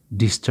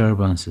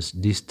disturbances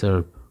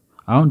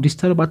አሁን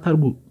disturb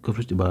አታርጉ ክፍል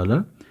ውስጥ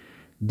ይባላል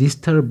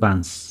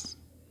disturbance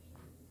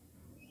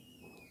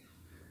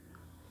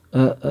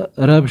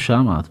ረብሻ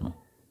ማለት ነው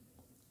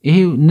ይሄ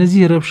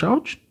እነዚህ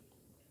ረብሻዎች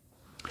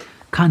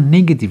can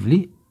negatively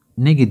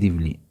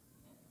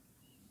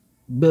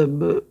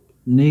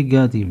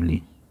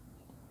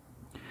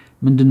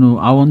ምንድነው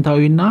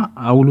አዎንታዊና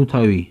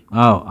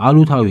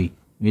አሉታዊ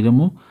ወይ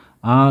ደግሞ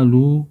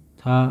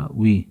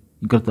አሉታዊ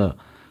ይቅርታ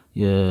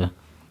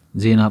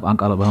የዜና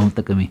ቋንቋ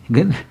በመጠቀሜ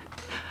ግን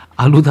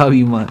አሉታዊ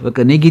በቃ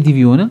ኔጌቲቭ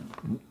የሆነ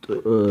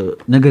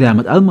ነገር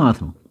ያመጣል ማለት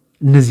ነው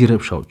እነዚህ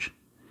ረብሻዎች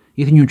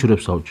የትኞቹ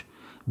ረብሻዎች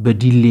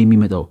በዲሌ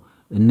የሚመጣው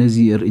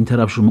እነዚህ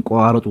ኢንተራፕሽን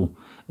መቋረጡ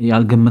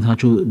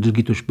ያልገመታቸው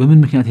ድርጊቶች በምን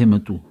ምክንያት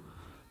የመጡ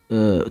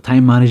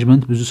ታይም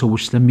ማኔጅመንት ብዙ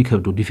ሰዎች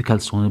ስለሚከብደው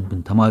ዲፊካልት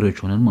ሆነብን ተማሪዎች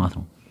ሆነን ማለት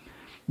ነው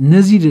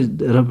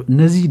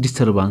እነዚህ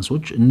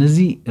ዲስተርባንሶች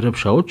እነዚህ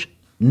ረብሻዎች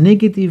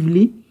ኔጌቲቭሊ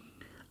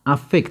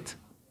አፌክት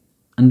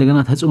እንደገና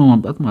ተጽዕኖ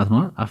ማምጣት ማለት ነው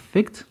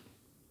አፌክት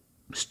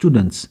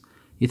ስቱደንትስ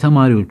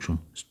የተማሪዎቹን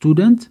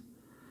ስቱደንት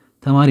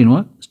ተማሪ ነው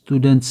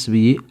ስቱደንትስ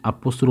ብዬ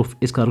አፖስትሮፍ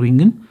ኤስ ካርዊንግ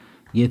ግን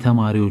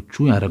የተማሪዎቹ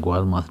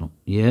ያደርገዋል ማለት ነው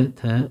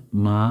የተማሪዎቹን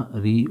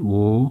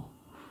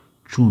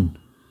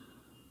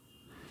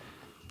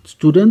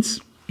students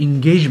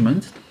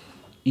engagement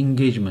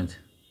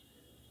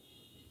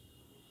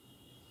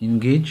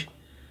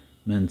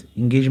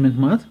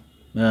ማለት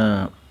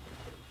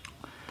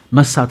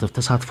መሳተፍ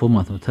ተሳትፎ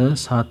ማለት ነው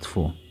ተሳትፎ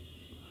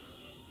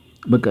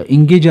በቃ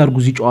ኢንጌጅ አድርጉ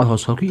እዚህ ጨዋታው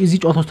ሳልኩኝ እዚህ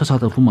ጨዋታው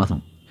ተሳተፉ ማለት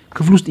ነው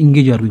ክፍል ውስጥ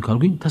ኢንጌጅ አድርጉኝ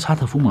ካልኩኝ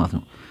ተሳተፉ ማለት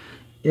ነው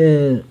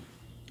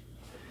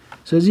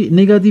ስለዚህ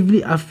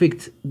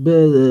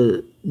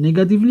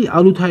ኔጋቲቭሊ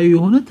አሉታዊ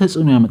የሆነ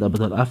ተጽዕኖ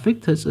ያመጣበታል አፌክት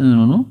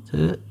ተጽዕኖ ነው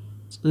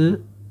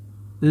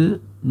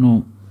ነው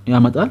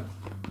ያመጣል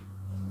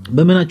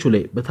በመናቸው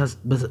ላይ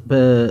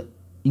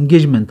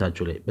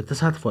በኢንጌጅመንታቸው ላይ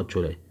በተሳትፏቸው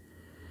ላይ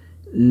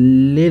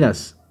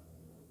ሌላስ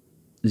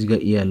እዚህ ጋር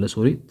ያለ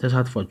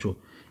ተሳትፏቸው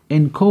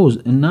and cause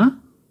እና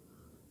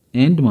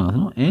and ማለት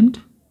ነው and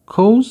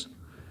cause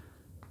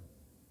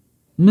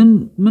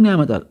ምን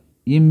ያመጣል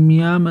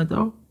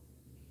የሚያመጣው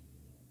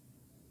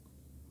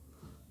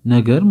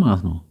ነገር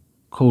ማለት ነው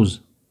cause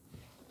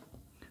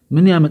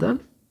ምን ያመጣል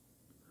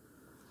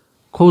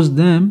cause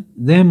them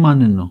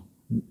ማንን ነው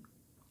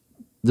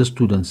the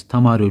students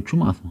ተማሪዎቹ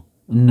ማለት ነው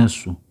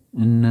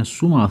እነሱ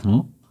ማለት ነው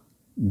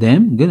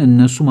them ግን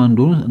እነሱ ማን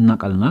እንደሆኑ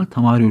እናቃልና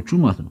ተማሪዎቹ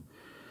ማለት ነው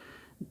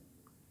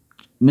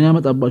ምን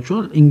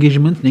ያመጣባቸዋል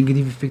engagement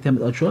negative effect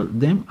ያመጣቸዋል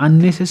them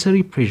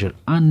unnecessary pressure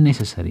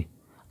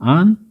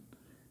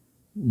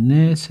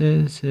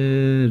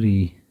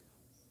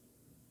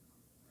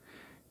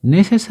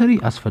necessary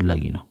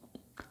አስፈላጊ ነው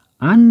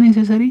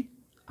unnecessary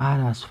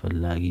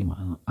አላስፈላጊ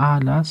ማለት ነው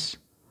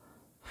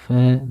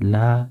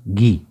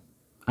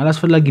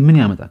አላስፈላጊ ምን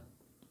ያመጣል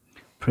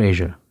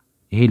pressure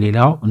ይሄ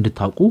ሌላው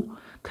እንድታውቁ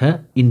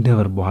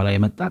ከኢንደቨር በኋላ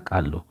የመጣ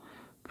ቃል ነው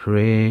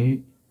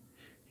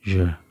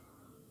pressure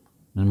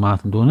ምን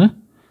ማለት እንደሆነ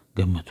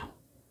ገምቱ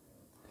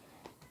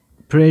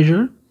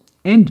pressure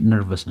and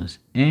nervousness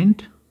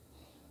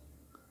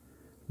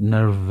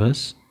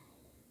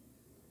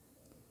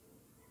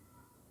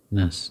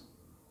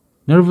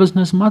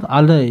nervousness ማለት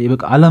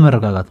አለ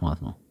መረጋጋት ማለት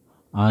ነው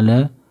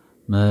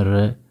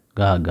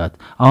መረጋጋት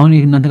አሁን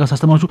እናንተ ጋር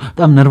ሳስተማራችሁ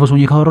በጣም ነርቨስ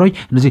ሆኜ ካወራኝ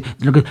እንደዚህ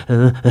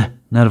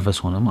ነርቨስ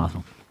ሆነ ማለት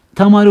ነው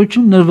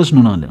ተማሪዎችም ነርቨስ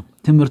ሆነናል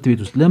ትምህርት ቤት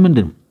ውስጥ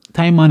ለምንድን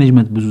ታይም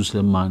ማኔጅመንት ብዙ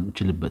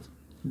ስለማንችልበት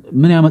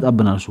ምን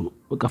ያመጣብናል እሱ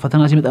በቃ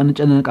ፈተና ሲመጣ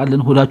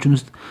እንጨነቃለን ሆዳችን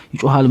ውስጥ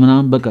ይጮሃል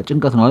ምናምን በቃ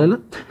ጭንቀት ነው አይደል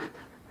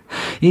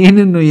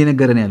ይሄንን ነው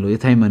እየነገረን ያለው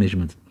የታይም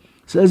ማኔጅመንት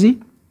ስለዚህ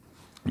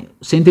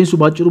ሴንቴንሱ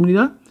ባጭሩ ምን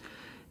ይላል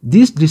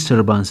these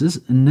disturbances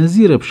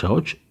እነዚህ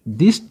ረብሻዎች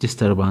these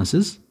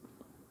disturbances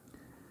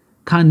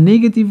can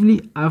negatively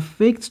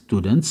affect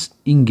students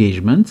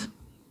engagement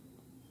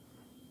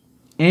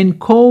and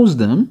cause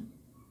them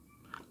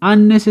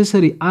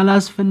unnecessary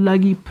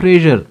አላስፈላጊ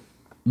pressure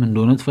ምን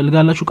እንደሆነ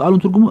ትፈልጋላችሁ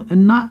ቃሉን ትርጉሙ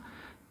እና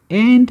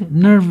and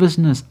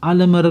nervousness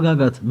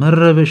አለመረጋጋት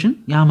መረበሽን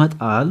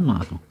ያመጣል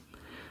ማለት ነው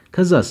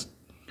ከዛስ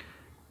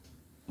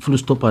full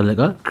stop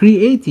አለቃ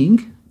create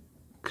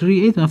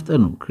መፍጠር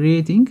ነው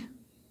creating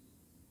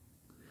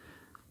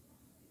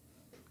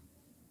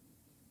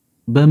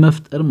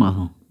በመፍጠር ማለት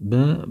ነው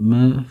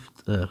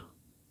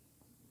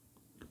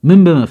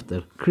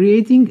በመፍጠር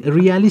creating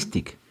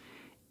realistic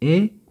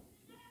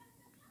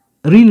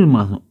real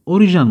ማለት ነው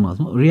original ማለት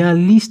ነው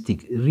realistic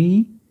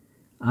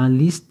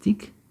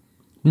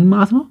ምን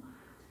ማለት ነው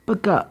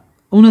በቃ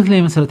እውነት ላይ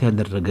መሰረት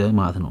ያደረገ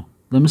ማለት ነው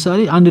ለምሳሌ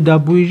አንድ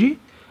ዳቦ ይዤ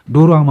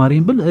ዶሮ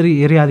አማሬን ብል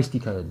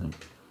realistic አይደለም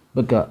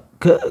በቃ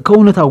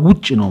ከእውነታ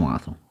ውጭ ነው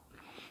ማለት ነው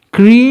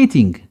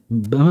creating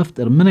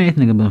በመፍጠር ምን አይነት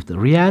ነገር በመፍጠር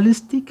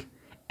realistic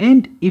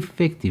and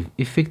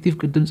effective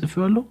ቅድም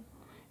ጽፌዋለሁ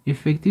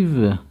effective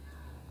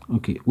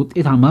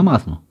ውጤታማ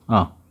ማለት ነው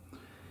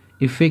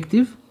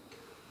effective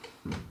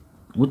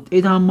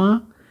ውጤታማ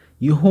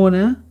የሆነ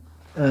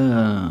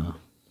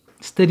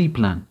study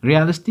plan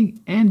realistic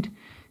and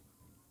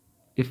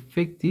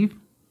effective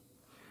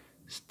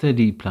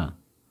study plan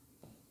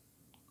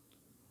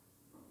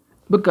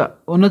በቃ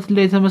እውነት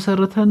ላይ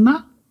የተመሰረተና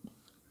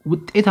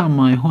ውጤታማ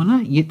የሆነ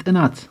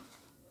የጥናት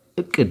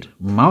እቅድ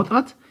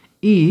ማውጣት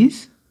is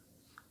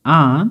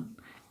an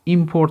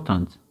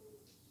important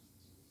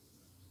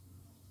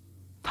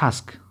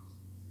task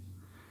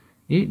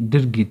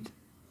ድርጊት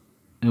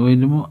ወይ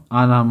ደግሞ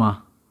አላማ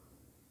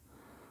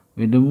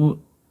ወይ ደግሞ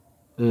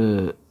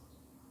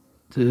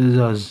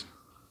ትዕዛዝ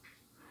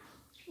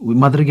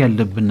ማድረግ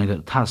ያለብን ነገር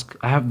task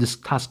I have this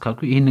task ካልኩ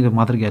ይሄን ነገር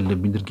ማድረግ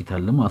ያለብኝ ድርጊት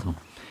አለ ማለት ነው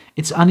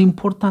it's an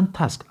important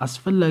task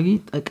አስፈላጊ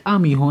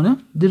ጠቃሚ የሆነ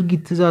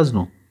ድርጊት ትዕዛዝ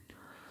ነው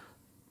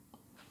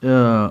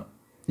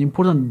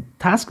important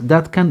task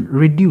that can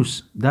reduce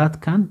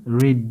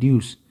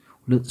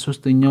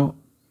ሶስተኛው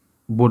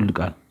ቦልድ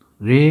ቃል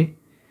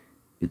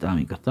በጣም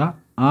ይቅርታ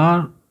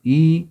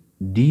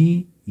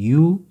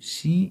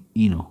reduce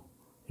ነው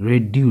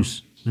reduce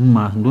ምን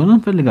ማለት እንደሆነ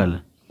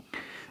እንፈልጋለን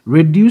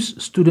reduce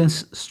students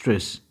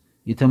stress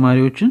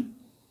የተማሪዎችን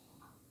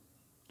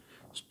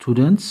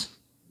student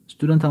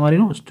ተማሪ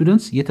ነው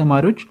students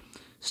የተማሪዎች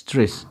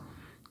stress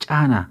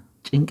ጫና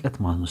ጭንቀት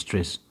ማለት ነው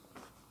stress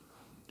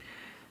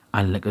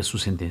አለቀ እሱ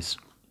ሴንቴንስ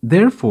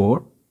therefore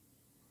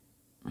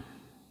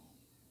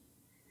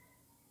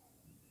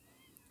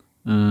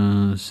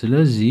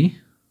ስለዚህ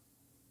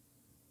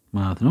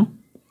ማለት ነው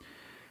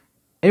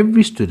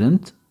every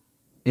student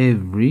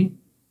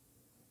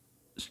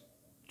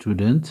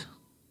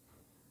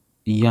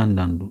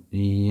እያንዳንዱ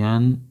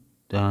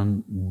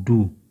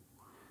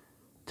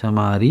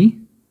ተማሪ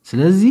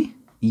ስለዚህ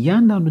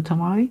እያንዳንዱ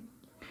ተማሪ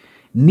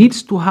needs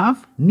to have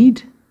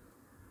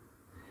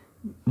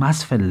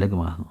ማስፈልግ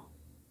ማለት ነው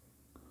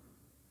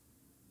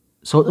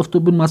ሰው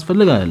ጠፍቶብን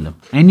ማስፈልግ አይደለም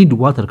I need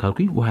water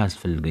ካልኩኝ ውሃ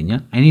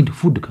ያስፈልገኛል I need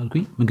food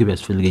ካልኩኝ ምግብ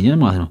ያስፈልገኛል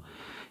ማለት ነው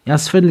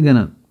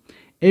ያስፈልገናል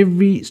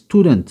every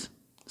student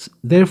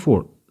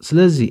therefore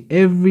ስለዚህ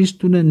every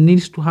student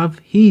needs to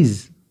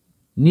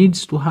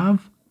have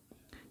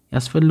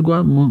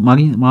ያስፈልጓል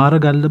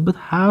ማድረግ አለበት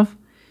have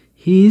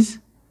his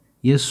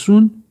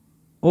የሱን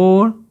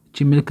or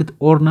ምልክት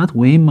or not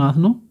ወይም ማለት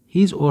ነው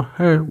his or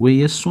her ወይ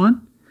የሷን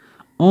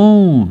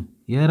own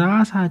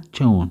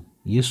የራሳቸውን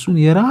የሱን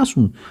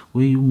የራሱን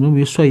ወይ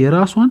የሷ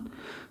የራሷን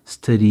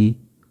study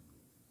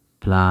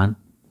plan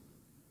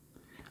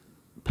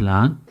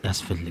ፕላን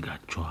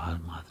ያስፈልጋቸዋል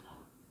ማለት ነው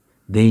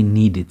they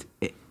need it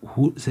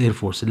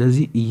therefore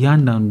ስለዚህ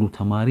እያንዳንዱ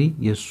ተማሪ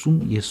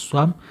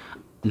የሷም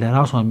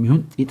ለራሷ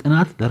የሚሆን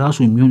ለራሱ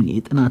የሚሆን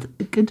የጥናት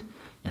እቅድ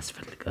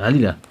ያስፈልጋል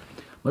ይላል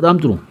በጣም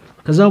ጥሩ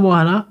ከዛ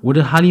በኋላ ወደ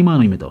ሐሊማ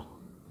ነው የሚመጣው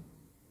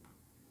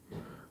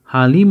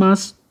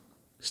ሐሊማስ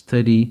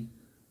study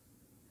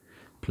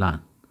plan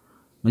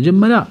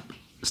መጀመሪያ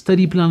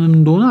study plan ምን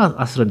እንደሆነ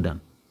አስረዳን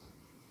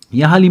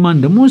የሐሊማን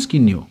ደግሞ እስኪ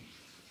እንየው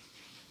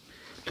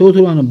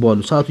ቶቶሎ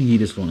አነባዋለሁ ሰዓቱ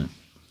እየሄደ ስለሆነ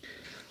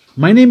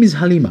My name is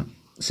Halima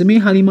ስሜ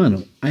ሐሊማ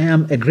ነው I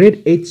am a grade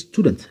 8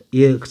 student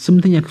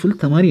የስምንተኛ ክፍል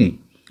ተማሪ ነኝ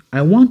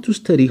I want to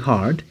study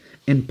hard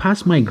and pass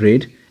my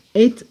grade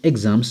 8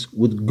 exams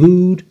with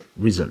good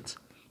results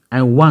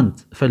I want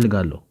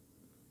እፈልጋለሁ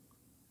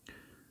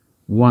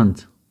want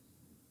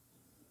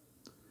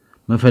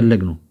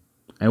መፈለግ ነው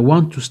I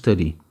want to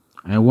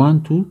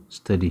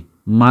study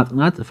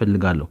ማጥናት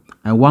እፈልጋለሁ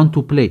I want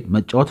to play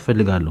መጫወት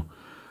እፈልጋለሁ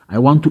I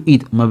want to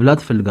eat መብላት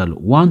እፈልጋለሁ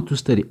want to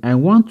study I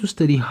want to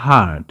study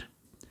hard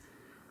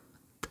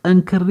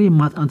ጠንክሬ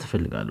ማጥናት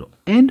እፈልጋለሁ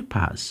and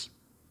pass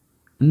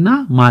እና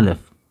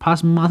ማለፍ pass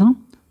ማለት ነው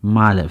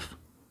ማለፍ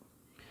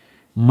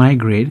my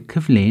grade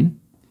ክፍሌን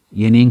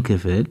የኔን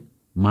ክፍል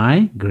my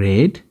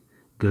grade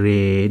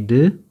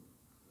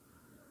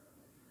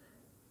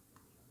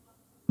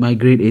my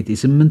grade 8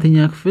 የስምንተኛ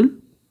ክፍል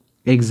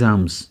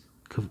exams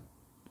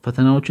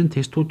ፈተናዎችን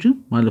ቴስቶችን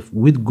ማለፍ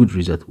with good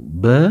result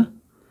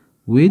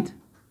with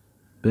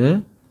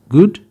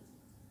good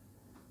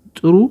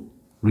ጥሩ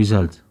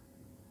result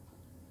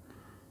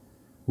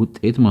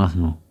ውጤት ማለት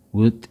ነው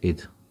ውጤት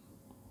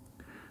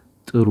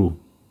ጥሩ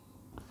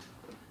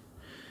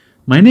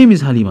My name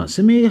is Halima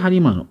ስሜ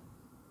ሐሊማ ነው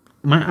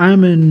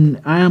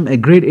I am a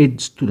grade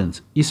 8 student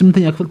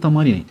የስምንተኛ ክፍል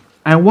ተማሪ ነኝ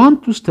I want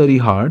to study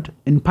hard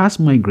and pass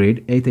my grade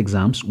 8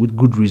 exams with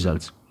good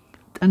results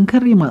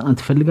ጠንክሬ ማጥናት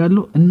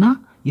እፈልጋለሁ እና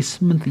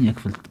የስምንተኛ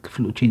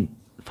ክፍሎችን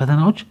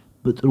ፈተናዎች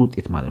በጥሩ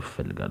ውጤት ማለፍ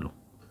እፈልጋለሁ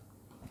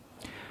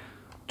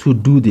to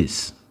do this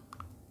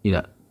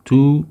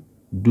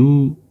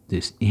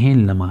ይሄን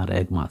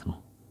ለማድረግ ማለት ነው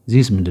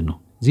this ምንድነው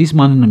this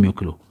ማንን ነው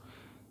የሚወክለው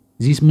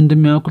this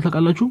ምንድነው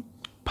ታውቃላችሁ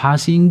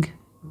passing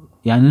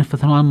ያንን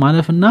ፈተናዋን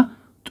ማለፍና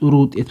ጥሩ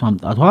ውጤት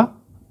ማምጣቷ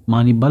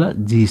ማን ይባላል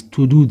this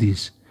to do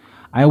this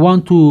I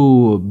want to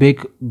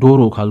bake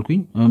ዶሮ ካልኩኝ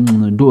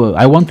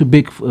I want to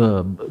bake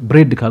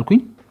bread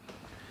ካልኩኝ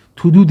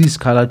to do this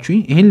ካላችሁኝ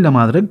ይሄን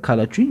ለማድረግ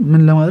ካላችሁኝ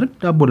ምን ለማድረግ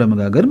ዳቦ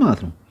ለመጋገር ማለት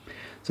ነው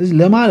ስለዚህ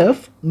ለማለፍ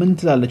ምን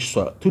ትላለች እሷ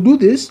to do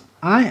this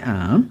I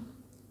am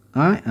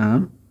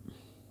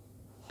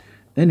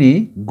እኔ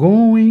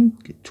going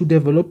to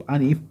develop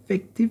an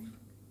effective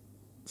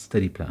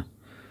study plan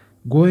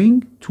going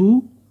to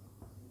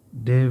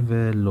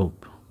develop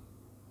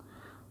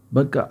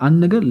በቃ አንድ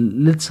ነገር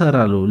ልትሰራ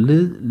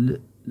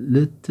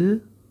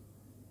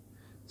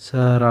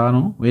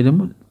ነው ወይ ደግሞ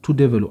to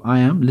develop I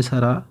am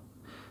ልሰራ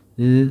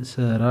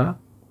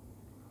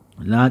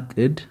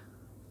ላቅድ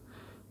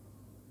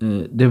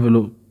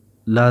develop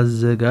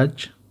ላዘጋጅ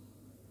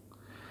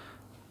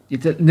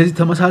እንደዚህ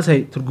ተመሳሳይ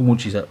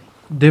ትርጉሞች ይዛል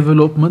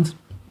development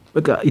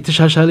በቃ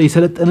የተሻሻለ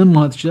የሰለጠነ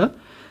ማለት ይችላል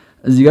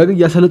እዚህ ጋር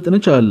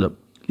ያሰለጠነች አይደለም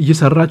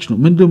እየሰራች ነው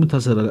ምንድነው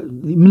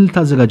ምን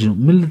ልታዘጋጅ ነው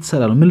ምን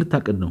ልትሰራ ነው ምን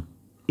ልታቅድ ነው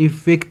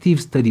effective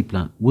study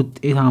plan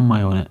ውጤታማ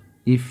የሆነ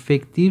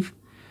effective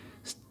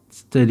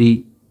study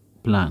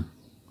plan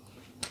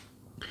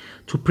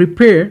to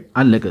prepare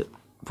አለቀ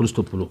full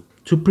stop ብሎ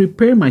to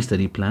prepare my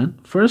study plan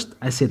first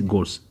I set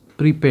goals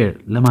prepare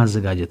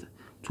ለማዘጋጀት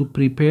to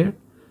prepare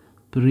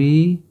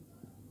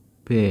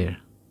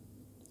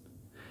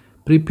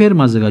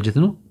ማዘጋጀት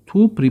ነው to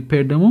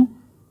prepare ደግሞ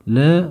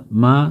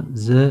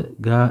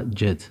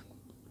ለማዘጋጀት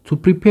to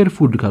prepare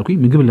food ካልኩኝ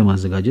ምግብ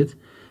ለማዘጋጀት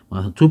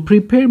ማለት to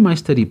prepare my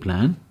study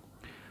plan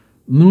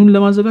ምኑን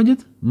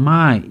ለማዘጋጀት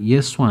my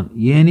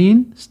የኔን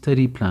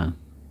study plan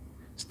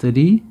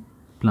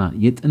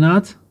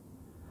የጥናት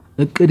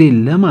እቅዴን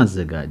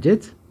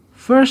ለማዘጋጀት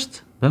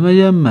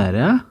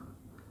በመጀመሪያ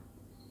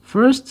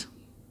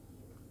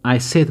I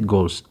set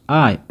goals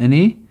እኔ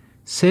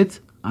set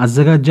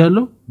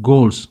አዘጋጃለሁ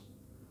goals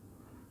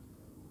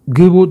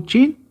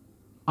ግቦቼን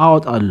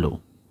አወጣለሁ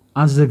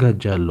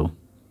አዘጋጃለሁ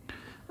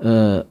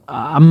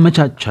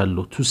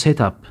አመቻቻለሁ to set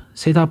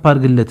up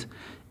አድርግለት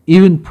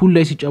even pool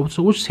ላይ ሲጫወቱ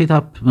ሰዎች set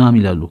up ምናምን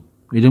ይላሉ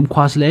ወይ ደግሞ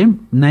ኳስ ላይም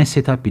nice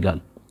set up ይላል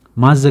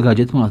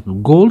ማዘጋጀት ማለት ነው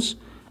goals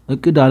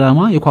እቅድ አላማ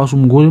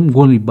የኳሱም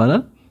ጎል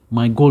ይባላል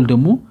my goal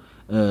ደግሞ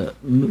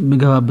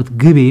ምገባበት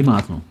ግቤ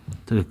ማለት ነው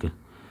ትክክል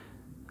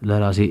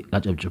ለራሴ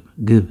ላጨብጭብ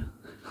ግብ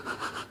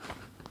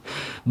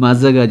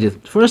ማዘጋጀት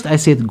first I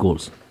set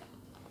goals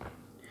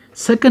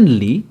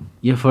secondly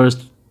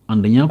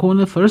አንደኛ ከሆነ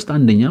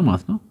አንደኛ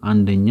ማለት ነው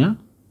አንደኛ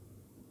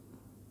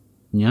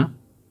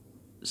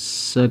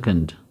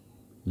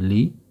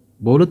secondly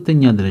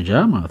በሁለተኛ ደረጃ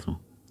ማለት ነው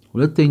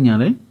ሁለተኛ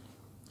ላይ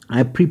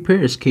I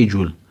prepare a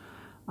schedule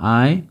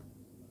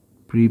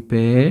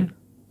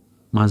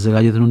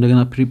ማዘጋጀት ነው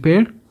እንደገና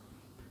prepare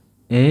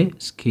a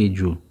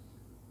schedule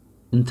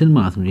እንትን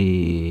ማለት ነው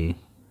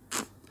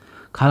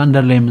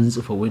ካላንደር ላይ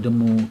የምንጽፈው ወይ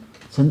ደግሞ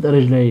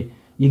ሰንጠረዥ ላይ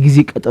የጊዜ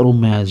ቀጠሮ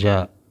መያዣ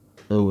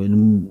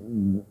ወይንም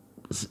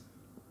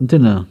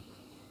እንትና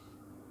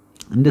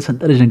እንደ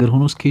ሰንጠረዥ ነገር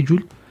ሆኖ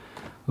ስኬጁል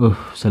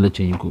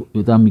ሰለቸኝ እኮ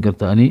በጣም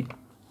ይቅርታ እኔ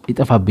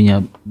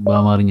ይጠፋብኛል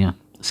በአማርኛ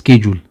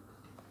ስኬጁል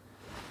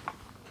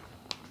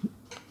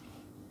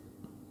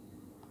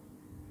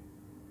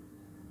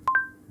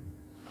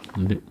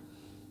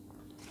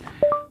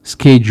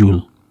schedule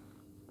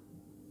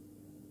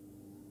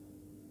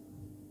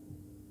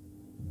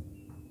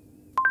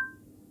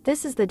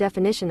This is the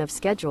definition of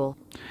schedule.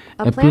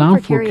 a plan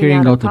for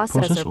carrying out a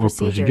process or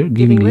procedure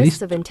giving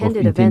lists of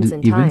intended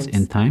events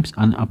and times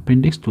an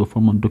appendix to a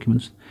formal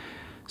document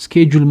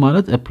schedule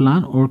ማለት a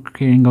plan or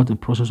carrying out a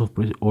process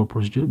or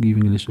procedure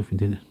giving a list of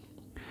intended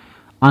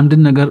አንድ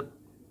ነገር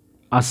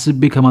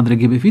አስቤ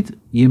ከማድረግ በፊት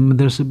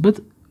የምደርስበት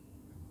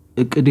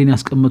እቅዴን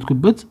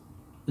ያስቀመጥኩበት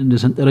እንደ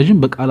ሰንጠረዥም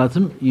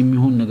በቃላትም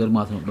የሚሆን ነገር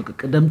ማለት ነው በቃ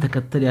ቀደም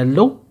ተከተል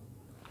ያለው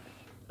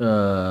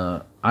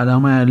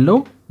አላማ ያለው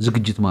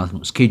ዝግጅት ማለት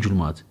ነው ስኬጁል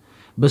ማለት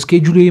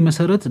በስኬጁሉ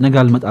መሰረት ነገ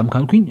አልመጣም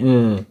ካልኩኝ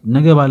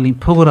ነገ ባለኝ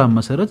ፕሮግራም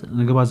መሰረት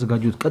ነገ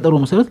ባዘጋጀሁት ቀጠሮ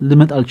መሰረት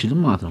ልመጣ አልችልም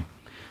ማለት ነው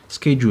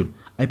ስኬጁል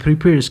I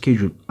prepare a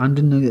schedule አንድ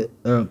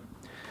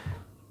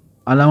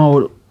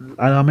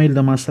አላማዬን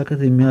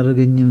ለማሳካት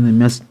የሚያደርገኝን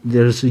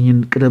የሚያስደርስኝን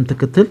ቅደም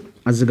ተከተል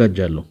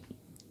አዘጋጃለሁ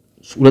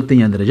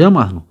ሁለተኛ ደረጃ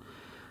ማለት ነው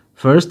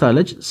first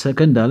አለች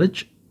second አለች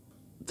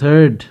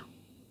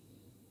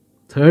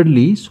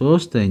thirdly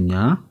ሶስተኛ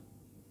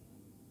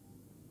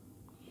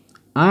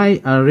I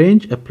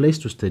arrange a place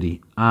to study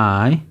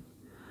I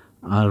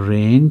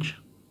arrange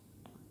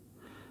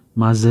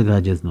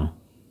ማዘጋጀት ነው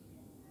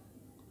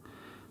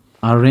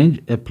arrange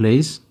a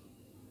place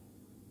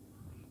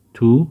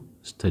to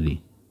study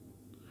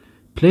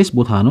place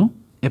ቦታ ነው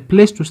a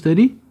place to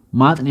study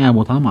ማጥኒያ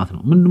ቦታ ማለት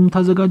ነው ምንድነው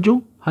ታዘጋጀው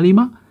ሐሊማ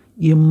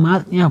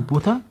የማጥኒያ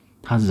ቦታ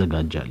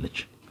ታዘጋጃለች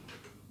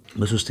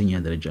በሶስተኛ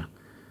ደረጃ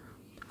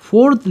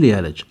fourthly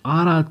ያለች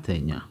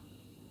አራተኛ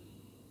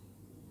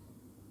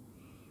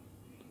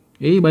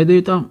ባይ ዘ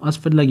በጣም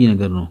አስፈላጊ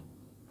ነገር ነው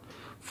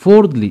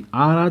fourthly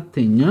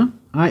አራተኛ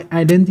I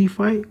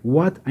identify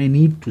what I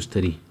need to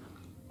study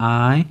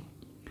I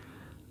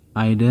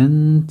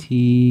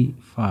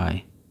identify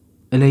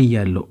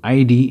እለያለሁ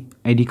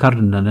ID ካርድ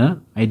እንደነ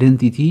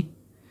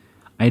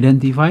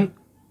identify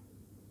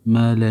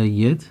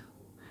መለየት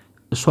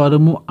እሷ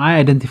ደግሞ I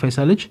identify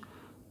ሳለች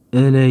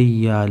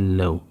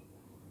እለያለሁ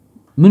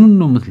ምን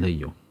ነው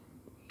የምትለየው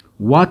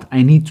what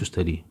I need to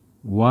study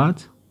what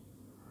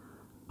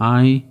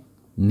I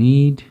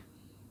need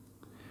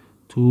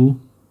to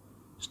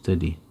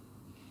study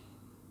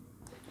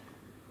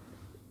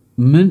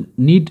ምን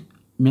need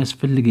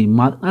የሚያስፈልገኝ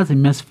ማጥናት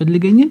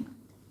የሚያስፈልገኝ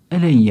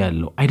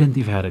እለያለሁ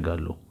አይደንቲፋይ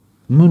አደርጋለሁ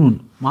ምኑን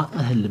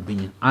ማጥናት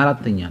ያለብኝ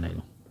አራተኛ ላይ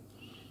ነው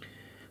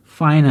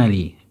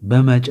finally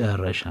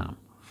በመጨረሻ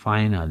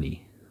finally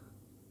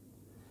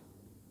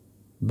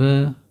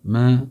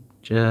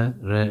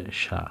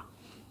በመጨረሻ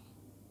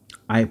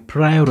I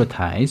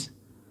prioritize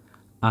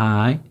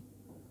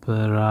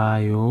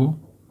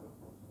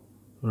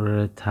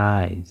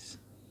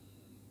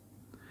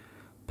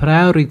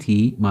priority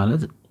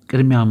ማለት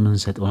ቅድሚያ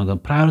የምንሰጠው ነገር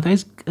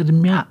prioritize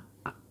ቅድሚያ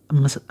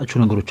የምንሰጣቸው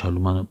ነገሮች አሉ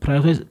ማለት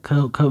prioritize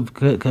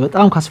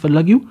በጣም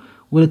ካስፈላጊው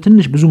ወደ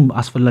ትንሽ ብዙም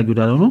አስፈላጊ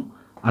ወዳለው ነው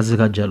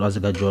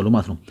አዘጋጃለሁ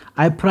ማለት ነው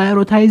I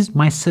prioritize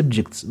my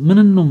subjects ምን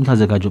ነው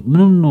የምታዘጋጀው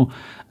ምን ነው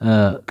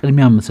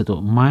ቅድሚያ የምትሰጠው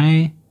my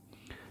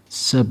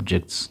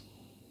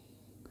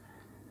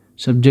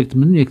subject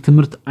ምን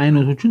የትምህርት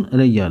አይነቶችን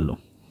እለያለሁ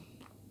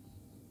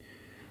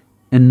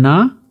እና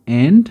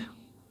and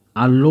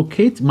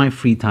allocate my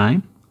free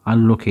time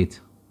allocate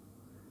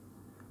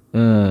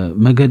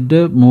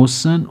መገደብ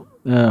መወሰን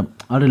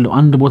አይደለም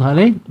አንድ ቦታ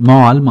ላይ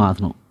ማዋል ማለት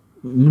ነው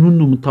ምኑን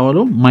ነው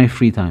የምታዋለው my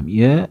free time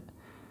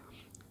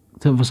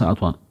የትርፍ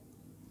ሰዓቷን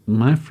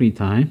my free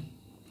time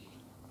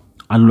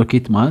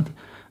allocate ማለት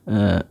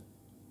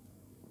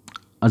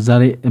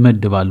አዛሬ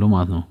እመድባለሁ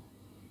ማለት ነው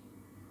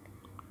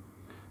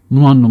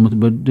ምኑን ነው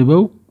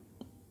የምትበድበው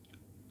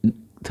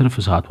ትርፍ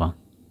ሰዓቷን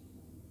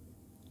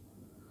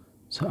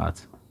ሰዓት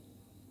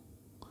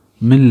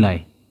ምን ላይ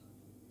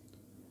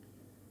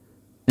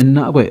እና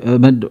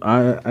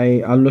I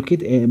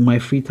allocate my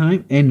free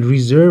time and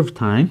reserve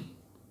time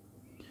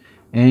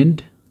and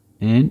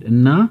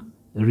እና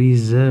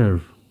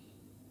reserve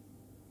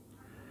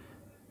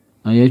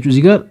አያችሁ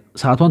እዚህ ጋር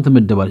ሰዓቷን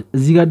ትመደባለች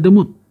እዚህ ጋር ደግሞ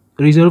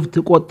reserve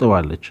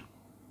ትቆጥባለች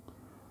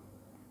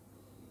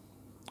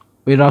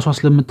ወይ ራሷ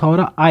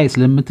ስለምታወራ አይ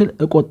ስለምትል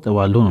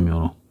እቆጥባለሁ ነው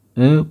የሚሆነው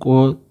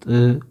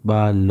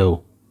እቆጥባለሁ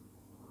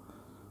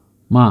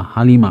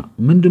ሐሊማ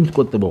ምንድነው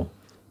የምትቆጥበው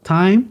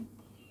time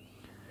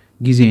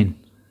ጊዜን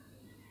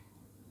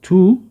to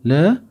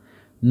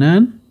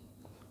non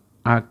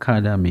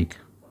academic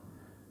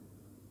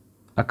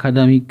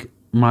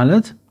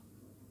ማለት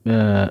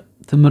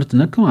ትምህርት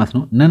ነክ ማለት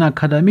ነው non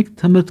academic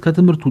ትምህርት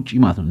ከትምህርት ውጪ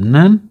ማለት ነው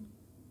non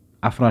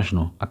አፍራሽ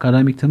ነው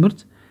academic ትምህርት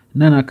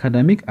non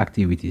academic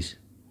activities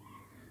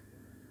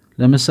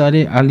ለምሳሌ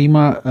አሊማ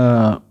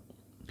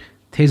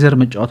ቴዘር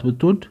መጫወት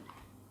ብትወድ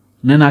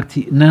ነን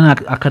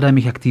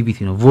አካዳሚክ አክቲቪቲ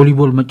ነው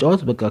ቮሊቦል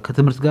መጫወት በቃ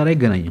ከትምህርት ጋር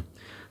አይገናኝም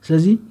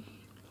ስለዚህ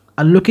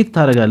አሎኬት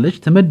ታደርጋለች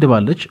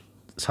ትመድባለች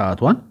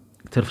ሰዓቷን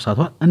ትርፍ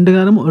ሰዓቷን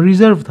እንደገና ደግሞ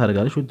ሪዘርቭ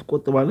ታደርጋለች ወይ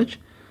ትቆጥባለች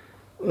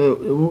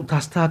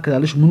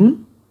ታስተካክላለች ምኑን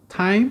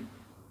ታይም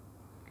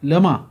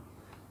ለማ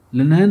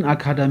ለነን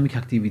አካዳሚክ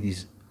አክቲቪቲስ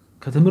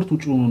ከትምህርት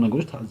ውጭ ሆኖ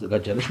ነገሮች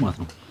ታዘጋጃለች ማለት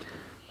ነው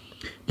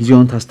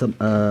ጊዜውን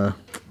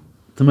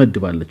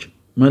ትመድባለች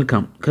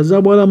መልካም ከዛ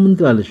በኋላ ምን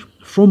ትላለች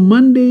from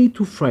Monday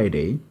to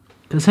Friday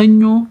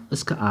ከሰኞ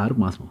እስከ ዓርብ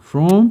ማለት ነው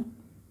from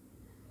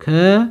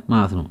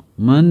ከማለት ነው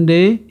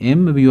Monday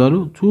M ቢያሉ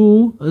to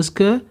እስከ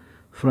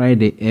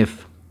Friday F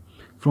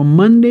from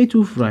Monday to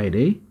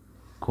Friday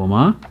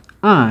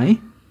I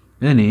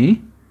እኔ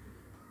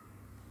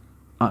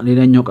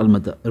ሌላኛው ቃል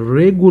መጣ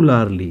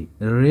regularly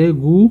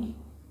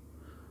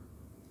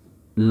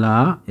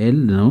la L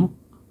ነው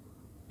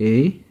A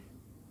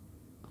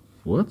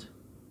what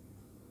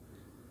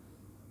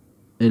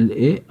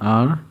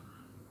LARLY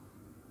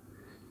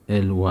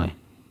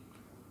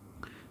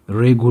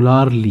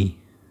regularly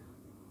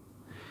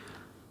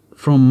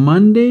from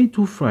Monday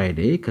to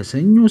Friday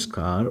ከሰኞ እስከ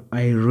ዓርብ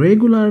I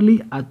regularly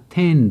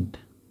attend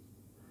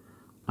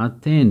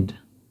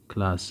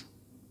class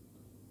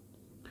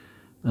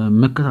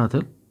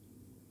መከታተል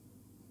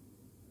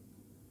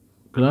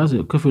ክላስ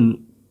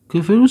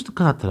ክፍል ውስጥ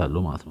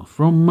ተከታተላለሁ ማለት ነው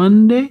from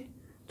Monday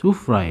to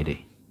Friday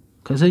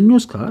ከሰኞ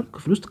እስከ ዓርብ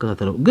ክፍል ውስጥ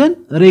ተከታተለው ግን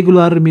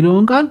ሬጉላር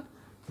የሚለውን ቃል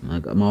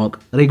ማወቅ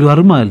ሬጉላር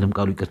ማለትም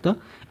ቃሉ ይቅርታ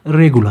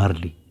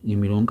ሬጉላርሊ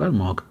የሚለውን ቃል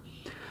ማወቅ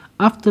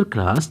after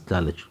class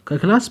ታለች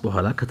ከክላስ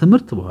በኋላ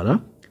ከትምህርት በኋላ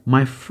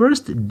my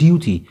first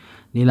duty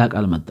ሌላ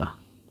ቃል መጣ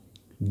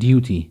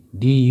duty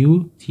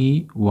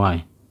DUTY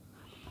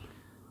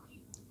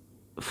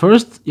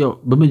first ያው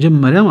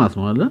በመጀመሪያ ማለት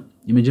ነው አይደል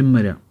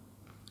የመጀመሪያ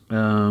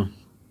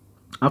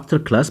after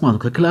class ማለት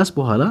ነው ከክላስ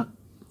በኋላ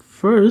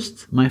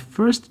my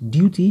first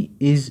duty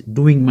is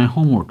doing my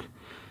homework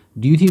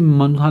duty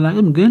ማለት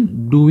አላለም ግን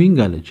doing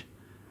አለች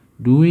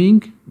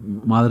doing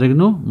ማድረግ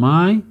ነው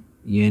my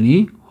የኔ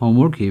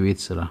homework የቤት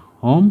ስራ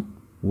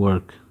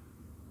homework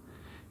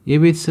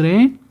የቤት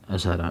ስራዬን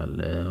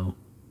እሰራለሁ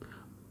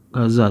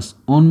ከዛስ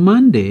on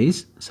Mondays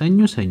ሰኞ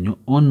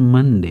on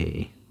Monday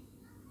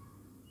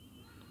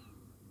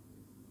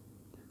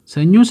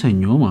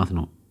ሰኞ ማለት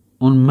ነው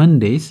on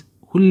Mondays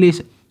ሁሌ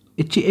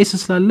እቺ ኤስ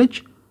ስላለች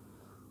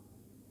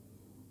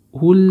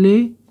ሁሌ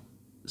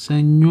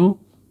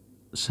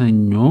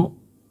ሰኞ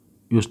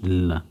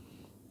ይወስድልናል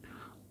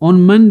on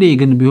Monday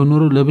ግን ቢሆን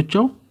ኖሮ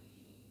ለብቻው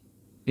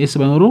ኤስ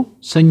ባይኖሮ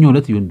ሰኞ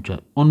ዕለት ይሆን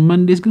ይችላል on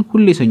Mondays ግን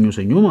ሁሌ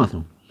ሰኞ ማለት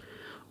ነው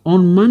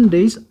on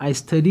Mondays I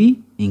study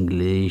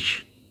English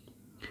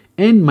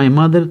and my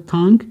mother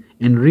tongue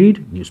and read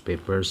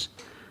newspapers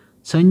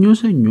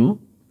ሰኞ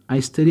I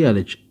study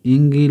አለች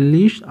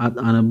English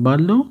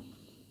አነባለሁ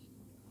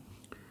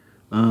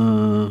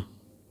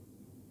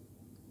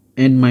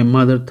and my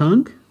mother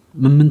tongue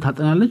ምን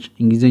ታጠናለች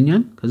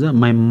እንግሊዘኛን ከዛ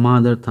my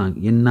mother tongue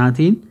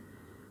የናቴን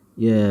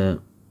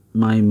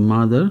my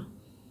mother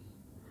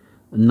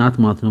እናት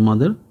ማለት ነው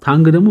mother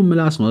tongue ደግሞ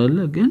ምላስ ነው አይደለ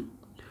ግን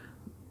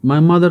my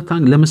mother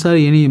tongue ለምሳሌ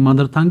የኔ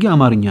mother tongue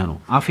አማርኛ ነው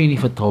አፌን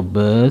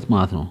የፈታውበት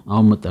ማለት ነው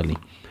አሁን መጣልኝ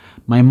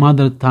my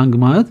mother tongue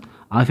ማለት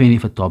አፌን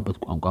የፈታውበት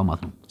ቋንቋ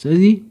ማለት ነው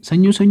ስለዚህ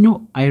ሰኞ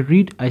I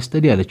read I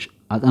study አለች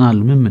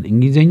አጠናለሁ ምን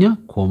እንግሊዘኛ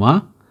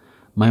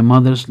my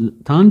mother's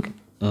tongue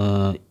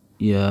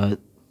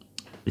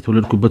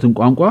የተወለድኩበትን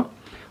ቋንቋ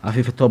አፌ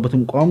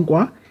የፈታውበትን ቋንቋ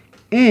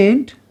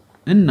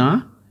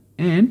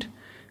and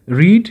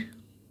read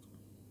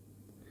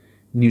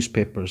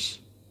newspapers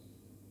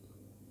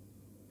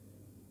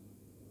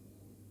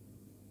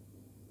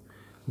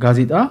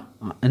ጋዜጣ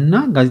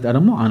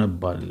ደግሞ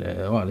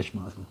አነባለሁ አለች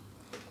ማለት ነው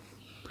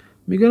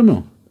የሚገርም ነው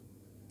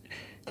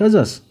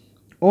ከዛስ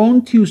on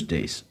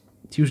Tuesday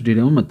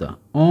ደግሞ መጣ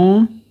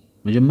on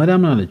መጀመሪያ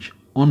ምን አለች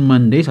on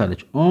Mondays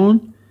አለች on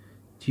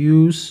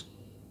Tuesdays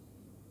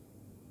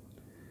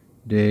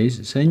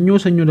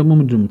ሰኞ ደግሞ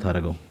ምንድነው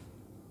የምታደርገው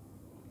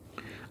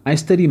I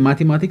study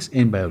mathematics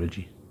and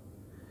biology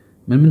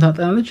ምን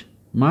ታጠናለች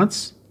maths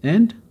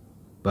and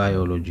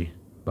biology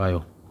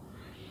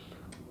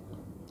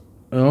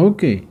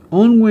okay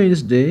on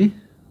Wednesday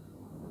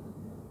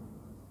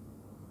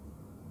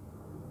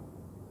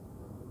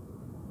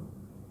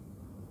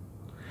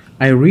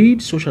I read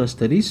social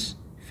studies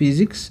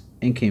physics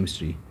and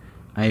chemistry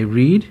I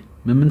read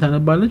ምን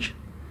ታነባለች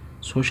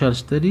social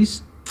studies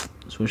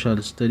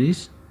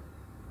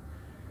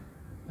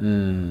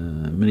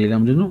ምን ሌላ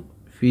ምንድነው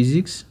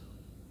physics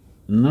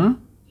እና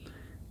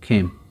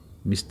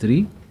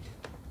chemistry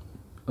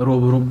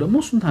ሮብ ደግሞ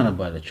እሱን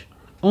ታነባለች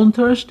on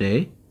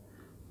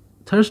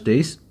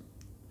Thursdays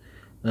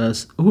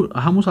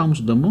ሐሙስ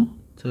ደግሞ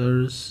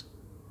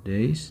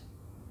Thursdays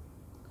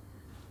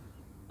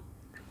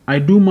I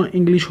do my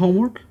English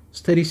homework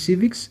study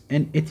civics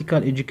and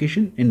ethical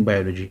education and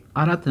biology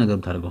አራት ነገር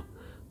ታደርገው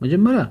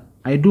መጀመሪያ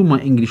I do my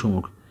English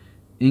homework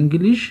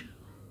English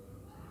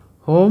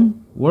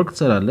homework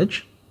ትሰራለች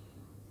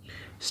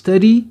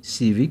study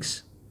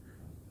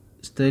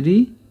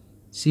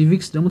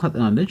civics ደግሞ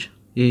ታጠናለች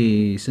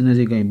ስነ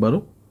ዜጋ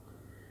የሚባለው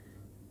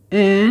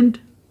and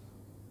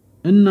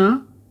እና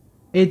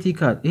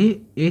ethical ይሄ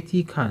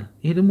ethical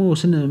ይሄ ደግሞ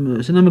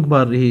ስነ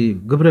ምግባር ይሄ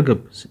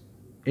ግብረገብ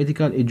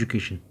ethical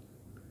education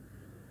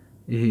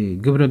ይሄ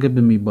ግብረገብ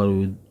የሚባለው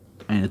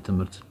አይነት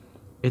ትምህርት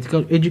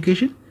ethical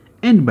education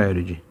and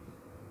biology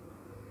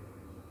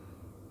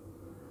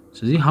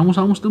ስለዚህ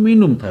ሐሙስ ደግሞ ይሄን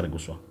ነው የምታደርገው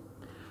እሷ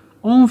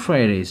on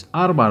Fridays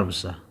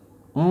አርብሳ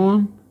on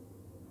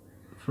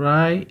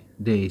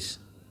Fridays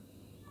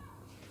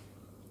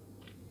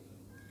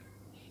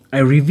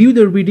I review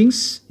the readings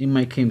in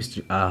my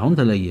chemistry አሁን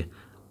ተለየ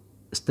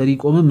study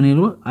ቆመ ምን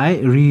ይለው I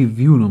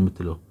review ነው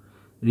የምትለው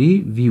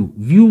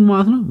view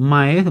ማለት ነው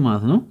ማየት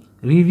ማለት ነው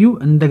review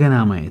እንደገና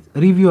ማየት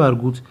review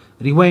አርጉት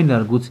rewind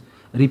አርጉት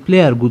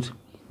replay አርጉት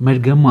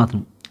መድገም ማለት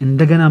ነው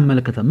እንደገና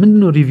መለከታ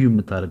ምንድነው review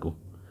የምታደርገው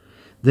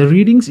the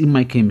readings in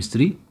my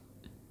chemistry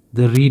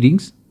the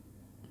readings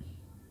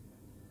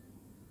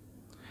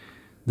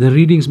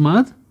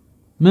ማለት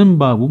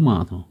መንባቡ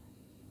ማለት ነው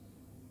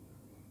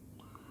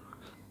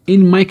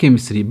in my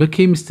chemistry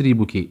በchemistry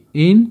book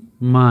in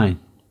my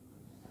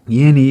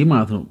የኔ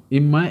ማለት ነው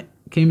in my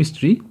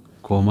chemistry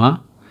ኮማ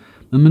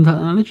ምን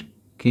ታጠናለች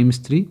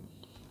chemistry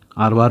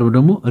አርባሩ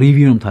ደግሞ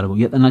ሪቪው ነው የምታደርገው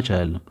የጠናች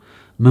አይደለም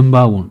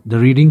መንባቡን the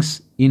readings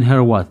in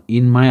her what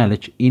in my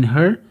አለች in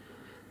her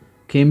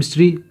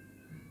chemistry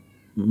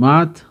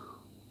math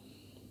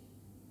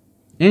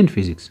and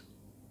physics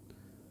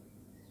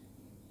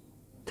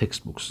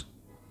textbooks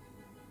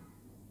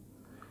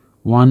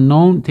one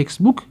known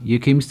textbook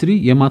የኬሚስትሪ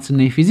የማትስ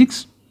እና የፊዚክስ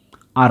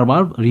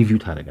አርባር ሪቪው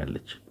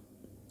ታደርጋለች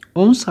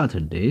on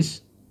Saturdays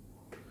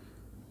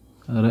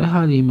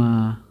ረሃሊማ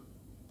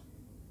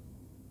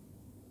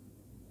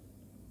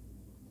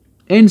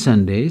and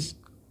Sundays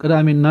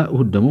ቅዳሜና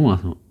እሁድ ደግሞ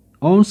ማለት ነው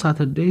on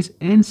Saturdays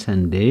and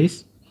Sundays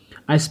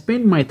I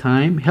spend my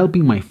time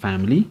helping my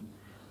family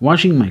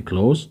washing my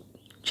clothes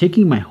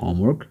checking my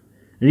homework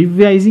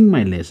revising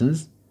my lessons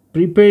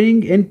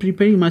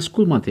preparing my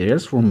school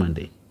materials for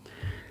Monday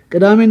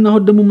ቅዳሜና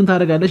እሁድ ደግሞ ምን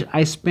ታደርጋለች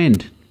I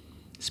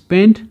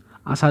spend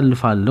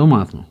አሳልፋለሁ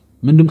ማለት ነው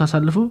ምንድነው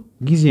ታሳልፈው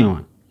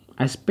ጊዜዋን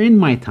I spend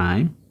my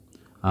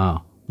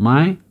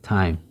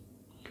time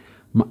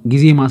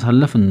ጊዜ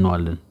ማሳለፍ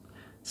እንዋለን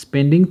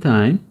spending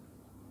time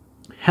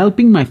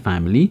helping my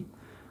family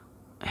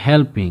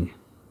helping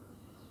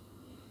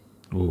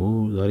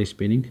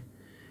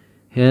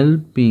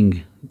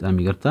በጣም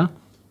ይቅርታ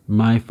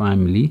my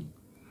family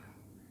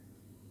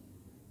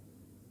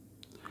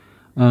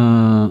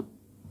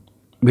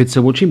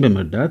ቤተሰቦችን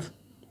በመርዳት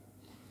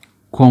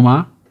ኮማ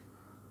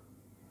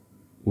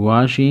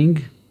washing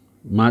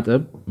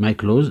ማጠብ my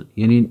clothes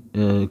የኔ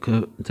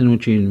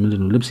እንትኖቼን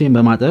ምንድነው ልብሴን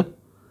በማጠብ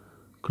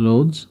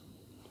clothes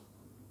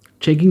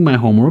checking my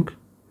homework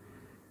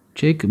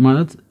check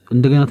ማለት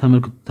እንደገና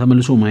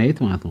ተመልሶ ማየት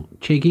ማለት ነው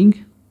checking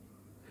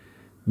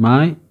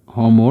my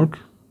homework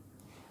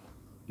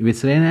ቤት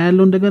ስራዬን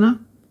ያለው እንደገና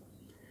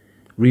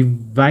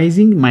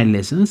revising my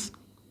lessons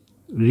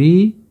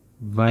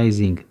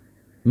revising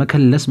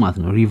መከለስ ማለት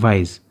ነው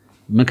revise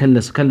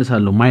መከለስ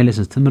ከለሳለሁ my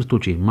lessons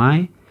ትምህርቶቼ my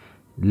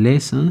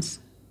lessons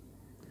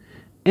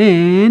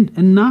and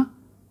እና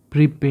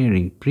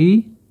preparing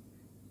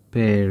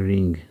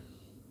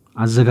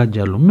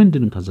አዘጋጃለሁ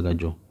ምንድነው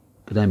ታዘጋጀው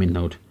ቅዳሜና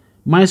እሁድ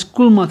my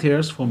school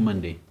materials for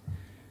Monday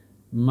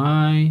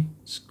my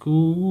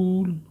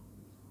school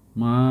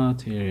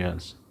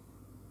materials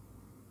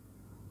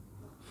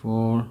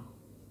for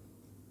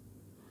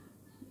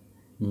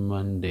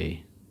Monday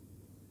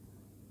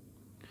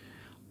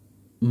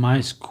my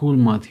school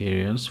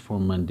materials for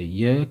Monday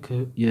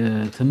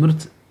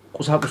የትምህርት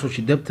ቁሳቁሶች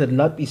ደብተር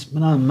ላጲስ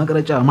ምናምን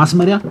መቅረጫ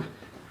ማስመሪያ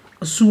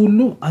እሱ ሁሉ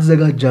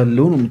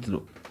አዘጋጃለሁ ነው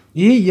የምትለው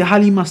ይሄ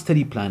የሃሊማ ስተዲ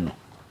ፕላን ነው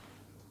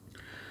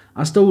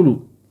አስተውሉ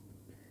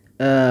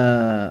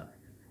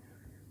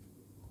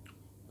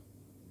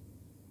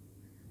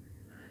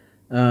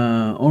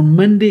on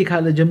Monday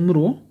ካለ ጀምሮ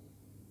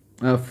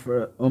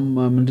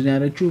ምንድነው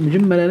ያለችው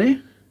መጀመሪያ ላይ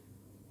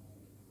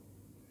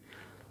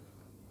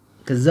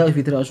ከዛ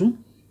በፊት ራሱ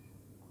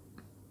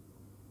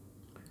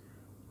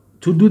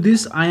to do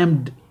this I am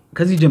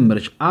ከዚህ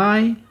ጀመረች I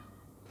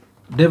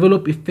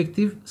develop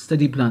effective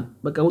study plan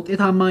በቃ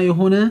ውጤታማ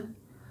የሆነ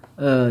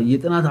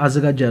የጥናት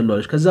አዘጋጃለሁ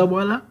አለች ከዛ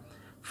በኋላ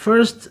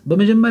first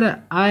በመጀመሪያ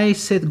I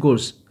set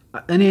goals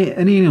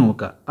እኔ ነው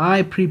በቃ I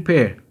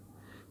prepare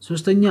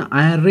ሶስተኛ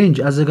I arrange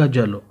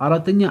አዘጋጃለሁ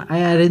አራተኛ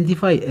I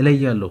identify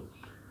እለያለሁ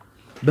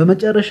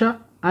በመጨረሻ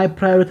I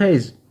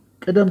prioritize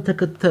ቅደም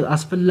ተከተል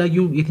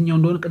አስፈላጊው የትኛው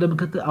እንደሆነ ቅደም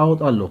ተከተል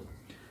አወጣለሁ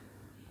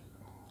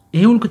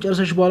ይሄውን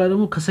ከጨረሰሽ በኋላ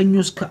ደግሞ ከሰኞ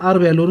እስከ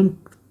አርብ ያለውን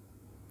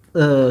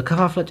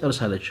ከፋፍላ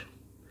ጨርሳለች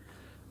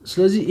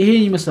ስለዚህ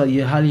ይሄን ይመስላል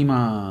የሃሊማ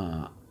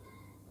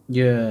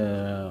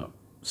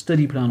የስተዲ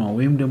ፕላኗ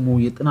ወይም ደግሞ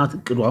የጥናት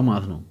እቅዷ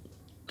ማለት ነው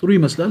ጥሩ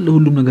ይመስላል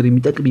ለሁሉም ነገር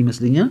የሚጠቅም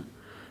ይመስለኛል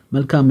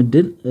መልካም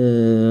እድል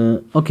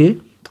ኦኬ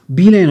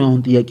ቢ ላይ ነው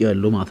አሁን ጥያቄው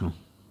ያለው ማለት ነው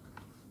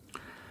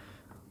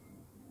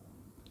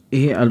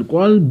ይሄ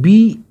አልቋል ቢ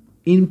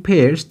in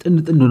pairs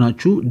ጥንድ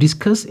ሆናችሁ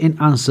discuss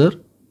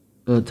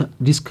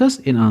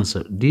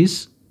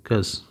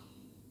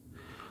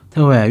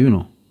ተወያዩ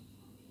ነው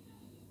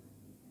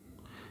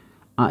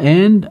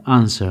and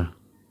answer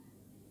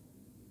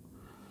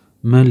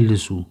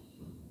መልሱ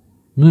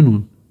ምኑን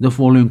the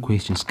following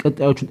questions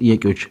ቀጣዮቹን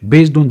ጥያቄዎች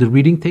based on the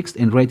reading text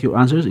and write your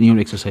answers in your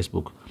exercise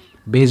book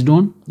based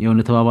on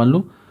የሆነ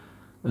ተባባለው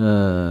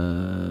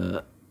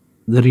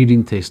the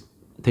reading text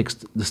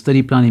the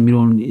study plan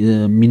የሚለውን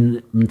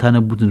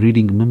ምንታነቡትን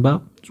reading ምንባብ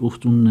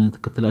ጽሁፍቱን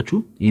ተከተላችሁ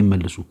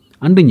ይመልሱ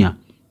አንደኛ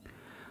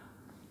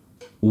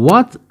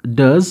what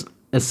does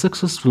a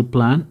successful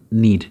plan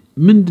need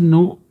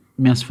ምንድነው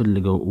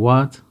የሚያስፈልገው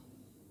what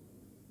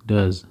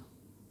does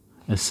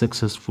a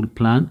successful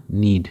plan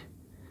need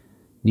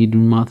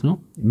ማለት ነው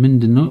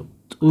ምንድነው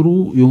ጥሩ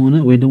የሆነ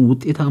ወይ ደግሞ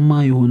ውጤታማ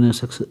የሆነ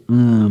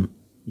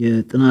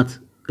የጥናት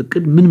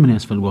እቅድ ምን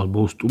ያስፈልጋል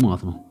በውስጡ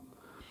ማለት ነው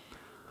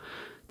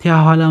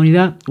ተያኋላው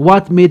ይላል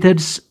what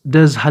methods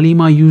does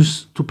Halima use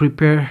to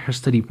prepare her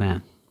study plan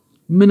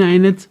ምን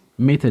አይነት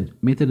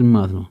ሜተድ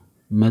ማለት ነው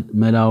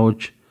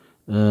መላዎች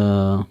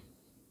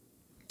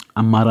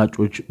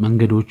አማራጮች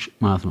መንገዶች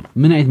ማለት ነው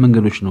ምን አይነት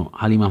መንገዶች ነው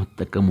ሀሊማ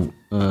ተጠቀሙ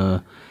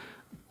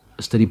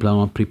study plan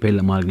prepare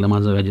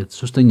ለማዘጋጀት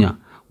ሶስተኛ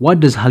what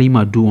does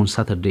Halima do on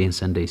Saturday and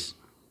Sundays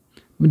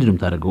ምንድነው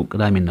ታደርገው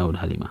ቅዳሜና እሁድ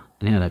ሀሊማ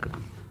እኔ አላውቅም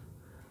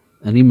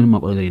እኔ ምን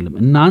ማቆየት የለም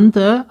እናንተ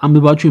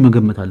አንብባችሁ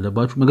መገመት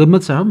አለባችሁ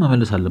መገመት ሳይሆን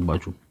መመለስ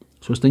አለባችሁ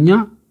ሶስተኛ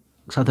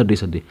Saturday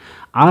Sunday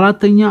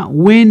አራተኛ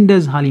when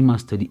does Halima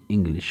study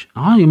English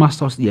አሁን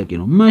የማስታወስ ጥያቄ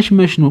ነው መሽ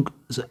ነው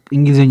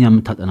እንግሊዘኛ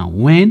የምታጠናው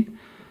when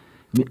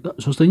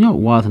ሶስተኛው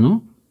what ነው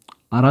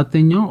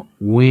አራተኛው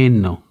when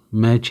ነው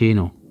መቼ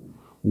ነው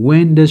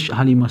when does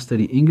Halima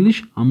study English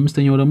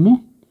አምስተኛው ደግሞ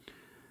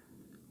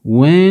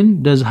when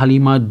does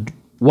Halima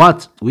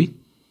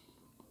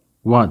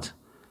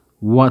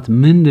what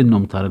ምንድነው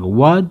የምታደርገው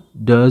what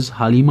does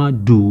Halima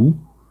do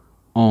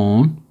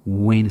on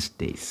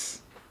Wednesdays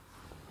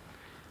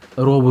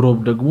ሮብ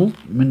ደግሞ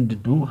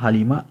ምንድነው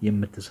ሀሊማ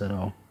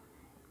የምትሰራው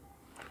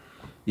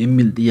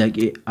የሚል ጥያቄ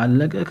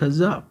አለቀ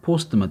ከዛ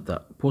ፖስት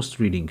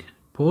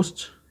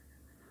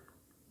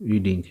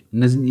ሪዲንግ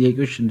እነዚህ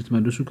ጥያቄዎች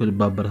እንድትመልሱ ከልብ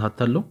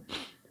አበረታታለሁ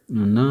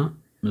እና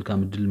መልካም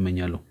እድል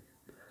እመኛለሁ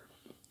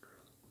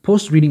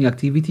post reading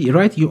activity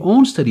write your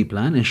own study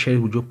plan and share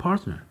it with your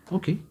partner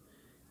okay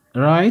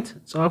write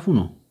ጻፉ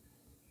ነው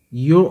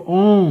your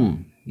own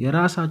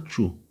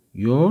የራሳችሁ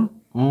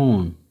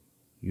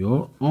your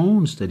own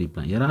study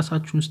plan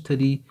የራሳችሁን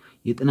study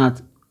የጥናት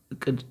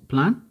እቅድ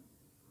ፕላን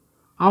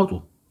አውጡ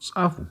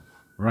ጻፉ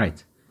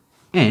write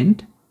and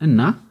እና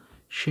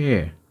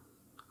share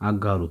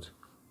አጋሩት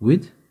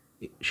with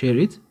share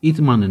it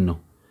ማንን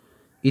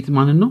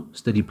ነው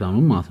study plan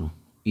ማለት ነው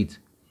it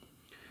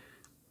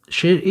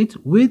share it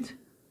with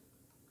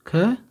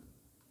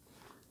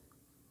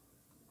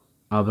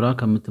አብራ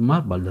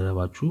ከምትማር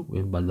ባልደረባችሁ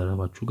ወይም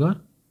ባልደረባችሁ ጋር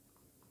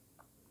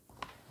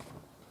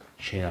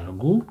share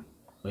አድርጉ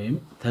ወይም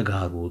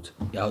ተጋሩት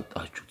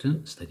ያወጣችሁትን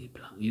study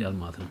plan ይላል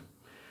ማለት ነው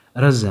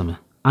ረዘመ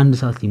 1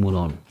 ሰዓት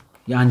ሊሞላው ነው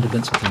የአንድ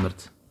ገጽ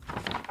ትምህርት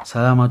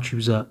ሰላማችሁ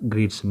ይብዛ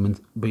grade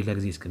 8 በሌላ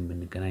ጊዜ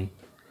እስከምንገናኝ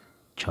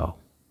ቻው